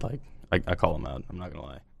get bored, like I call them out. I'm not gonna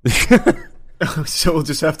lie. So we'll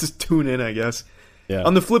just have to tune in, I guess. Yeah.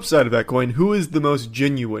 On the flip side of that coin, who is the most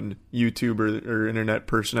genuine YouTuber or internet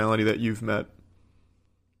personality that you've met?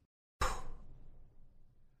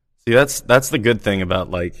 See, that's the good thing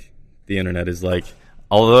about like the internet is like,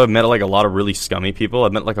 although I've met like a lot of really scummy people,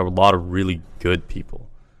 I've met like a lot of really good people.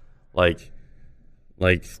 Like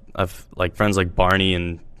I've like friends like Barney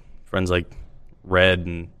and friends like Red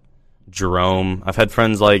and Jerome. I've had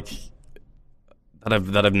friends like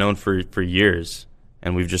that I've known for years,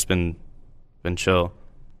 and we've just been chill.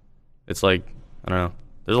 It's like, I don't know.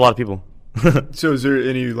 There's a lot of people. So is there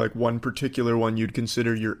any like one particular one you'd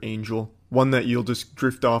consider your angel? One that you'll just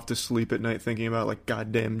drift off to sleep at night thinking about, like,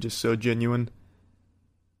 goddamn, just so genuine?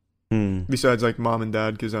 Besides like mom and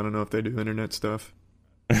dad, because I don't know if they do internet stuff.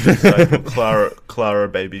 Like Clara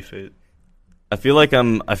baby feet. I feel like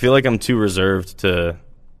I'm too reserved to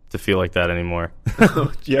feel like that anymore.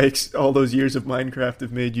 Oh, yikes. All those years of Minecraft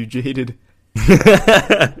have made you jaded.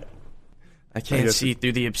 I can't see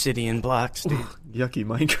through the obsidian blocks, dude. Yucky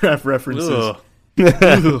Minecraft references. Ugh.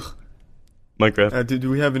 Ugh. Minecraft. Do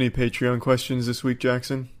we have any Patreon questions this week,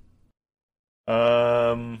 Jackson?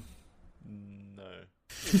 No.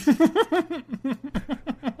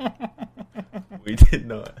 We did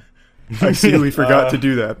not. I see we forgot to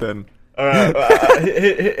do that then. All right.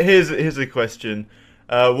 Here's a question.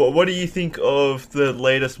 What do you think of the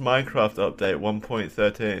latest Minecraft update,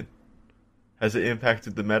 1.13? Has it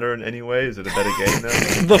impacted the meta in any way? Is it a better game now?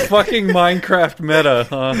 The fucking Minecraft meta,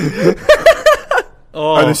 huh?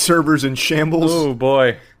 Are the servers in shambles? Oh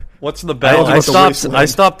boy, what's the balance? I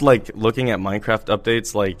stopped like looking at Minecraft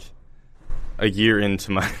updates like a year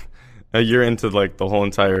into like the whole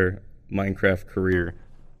entire Minecraft career.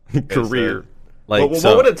 Like,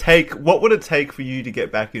 what would it take? What would it take for you to get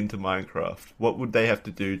back into Minecraft? What would they have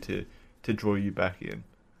to do to draw you back in?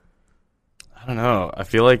 I don't know. I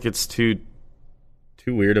feel like it's too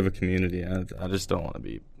weird of a community. I just don't want to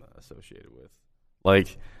be associated with.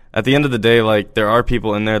 Like, at the end of the day, like, there are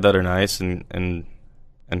people in there that are nice and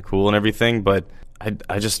cool and everything, but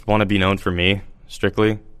I just want to be known for me,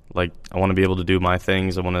 strictly. Like, I want to be able to do my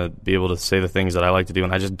things. I want to be able to say the things that I like to do,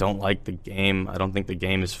 and I just don't like the game. I don't think the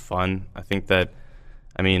game is fun. I think that,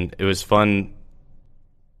 I mean, it was fun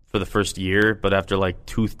for the first year, but after like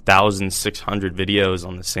 2,600 videos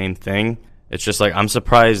on the same thing, it's just like, I'm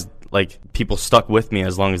surprised like people stuck with me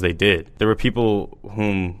as long as they did. There were people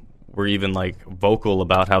whom were even like vocal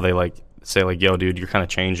about how they like say like, yo dude, you're kind of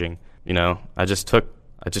changing, you know. I just took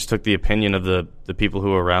the opinion of the people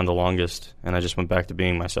who were around the longest, and I just went back to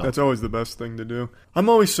being myself. That's always the best thing to do. I'm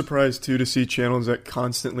always surprised too to see channels that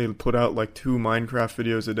constantly put out like 2 Minecraft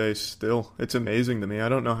videos a day still. It's amazing to me. I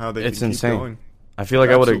don't know how they It's can insane. keep going. I feel like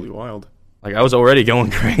It's I would absolutely have, wild. like, I was already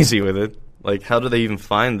going crazy with it. Like, how do they even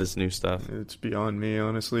find this new stuff? It's beyond me,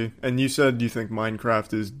 honestly. And you said you think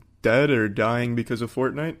Minecraft is dead or dying because of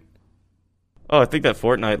Fortnite? Oh, I think that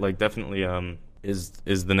Fortnite, like, definitely is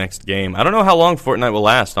the next game. I don't know how long Fortnite will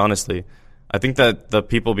last, honestly. I think that the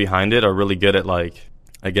people behind it are really good at, like,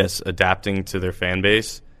 I guess, adapting to their fan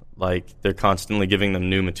base. Like, they're constantly giving them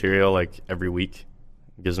new material, like, every week.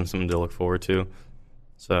 It gives them something to look forward to.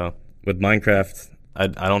 So, with Minecraft, I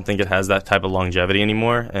don't think it has that type of longevity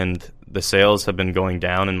anymore, and the sales have been going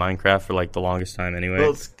down in Minecraft for, like, the longest time anyway.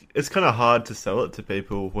 Well, it's kind of hard to sell it to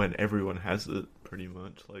people when everyone has it, pretty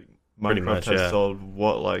much. Like, Minecraft has sold,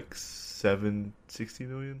 what, like 60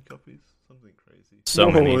 million copies? Something crazy. So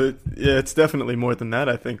many. It's definitely more than that,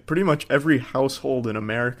 I think. Pretty much every household in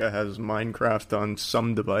America has Minecraft on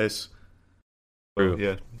some device. True.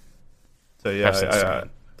 Yeah. So, yeah,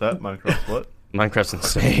 that Minecraft, what? Minecraft's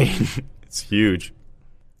insane. It's huge.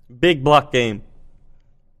 Big block game.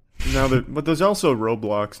 But there's also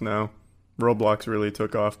Roblox now. Roblox really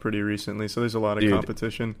took off pretty recently, so there's a lot of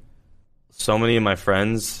competition. So many of my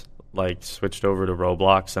friends like switched over to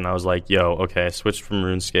Roblox, and I was like, yo, okay, I switched from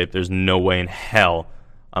RuneScape. There's no way in hell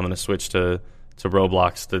I'm going to switch to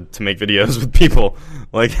Roblox to make videos with people.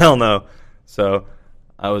 Like, hell no. So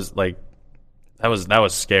I was like, that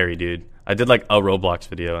was scary, dude. I did like a Roblox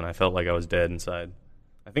video, and I felt like I was dead inside.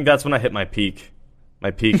 I think that's when I hit my peak.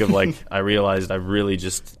 My peak of like, I realized I really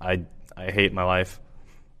just, I hate my life.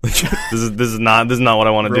 this is not what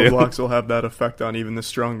I want to do. Roblox will have that effect on even the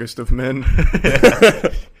strongest of men.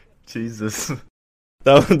 Jesus.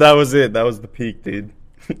 That was it. That was the peak, dude.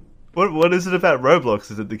 What is it about Roblox?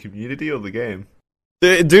 Is it the community or the game?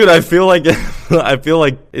 Dude, I feel like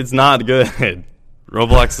it's not good.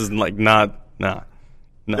 Roblox is like nah.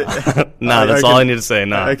 That's all I need to say.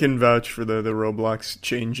 Nah. I can vouch for the Roblox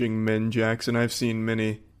changing men, Jackson. I've seen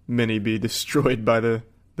many be destroyed by the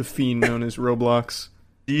fiend known as Roblox.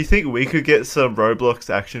 Do you think we could get some Roblox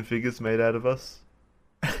action figures made out of us?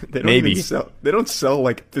 Maybe. They don't sell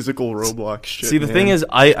like physical Roblox shit. See, the thing is,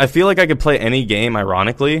 I feel like I could play any game,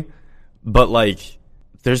 ironically, but like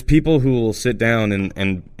there's people who will sit down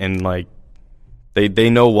and like they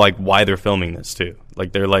know like why they're filming this too.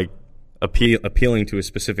 Like they're like appealing to a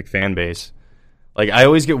specific fan base. Like I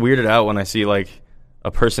always get weirded out when I see like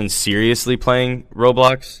a person seriously playing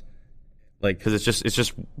Roblox, like because it's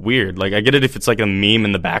just weird. Like I get it if it's like a meme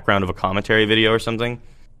in the background of a commentary video or something.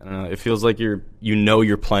 I don't know. It feels like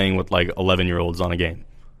you're playing with like 11-year-olds on a game,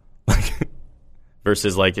 like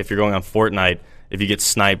versus like if you're going on Fortnite, if you get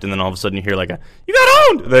sniped and then all of a sudden you hear like "you got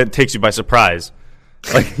owned," that takes you by surprise,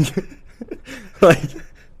 like like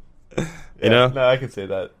you know. No, I can say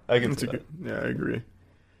that. I agree.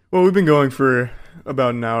 Well, we've been going for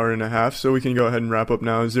about an hour and a half, so we can go ahead and wrap up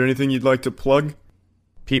now. Is there anything you'd like to plug?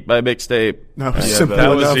 Pete by Mixtape. That was simple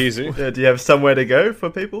that enough. was easy. Yeah, do you have somewhere to go for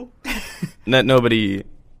people? NetNobody.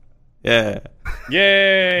 Yeah.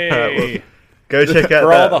 Yay! Go check out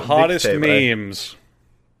For all that the hottest mixtape, memes.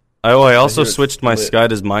 I also hear it's switched my lit. Sky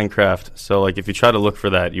to Minecraft, so like if you try to look for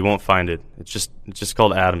that, you won't find it. It's just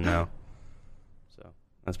called Adam now. So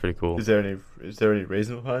that's pretty cool. Is there any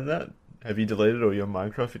reason behind that? Have you deleted all your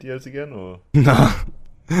Minecraft videos again, or? No,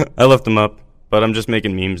 I left them up, but I'm just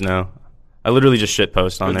making memes now. I literally just shit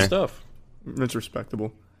post on Good there. stuff. That's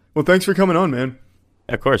respectable. Well, thanks for coming on, man.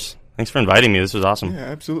 Yeah, of course. Thanks for inviting me. This was awesome. Yeah,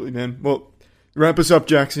 absolutely, man. Well, wrap us up,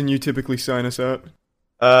 Jackson. You typically sign us out.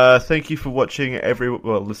 Thank you for watching,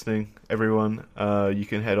 listening, everyone. You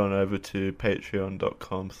can head on over to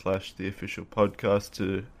patreon.com/theofficialpodcast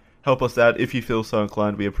to help us out if you feel so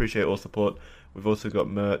inclined. We appreciate all support. We've also got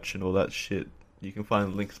merch and all that shit. You can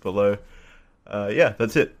find links below. Yeah,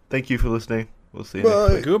 that's it. Thank you for listening. We'll see you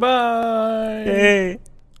next week. Goodbye. Hey.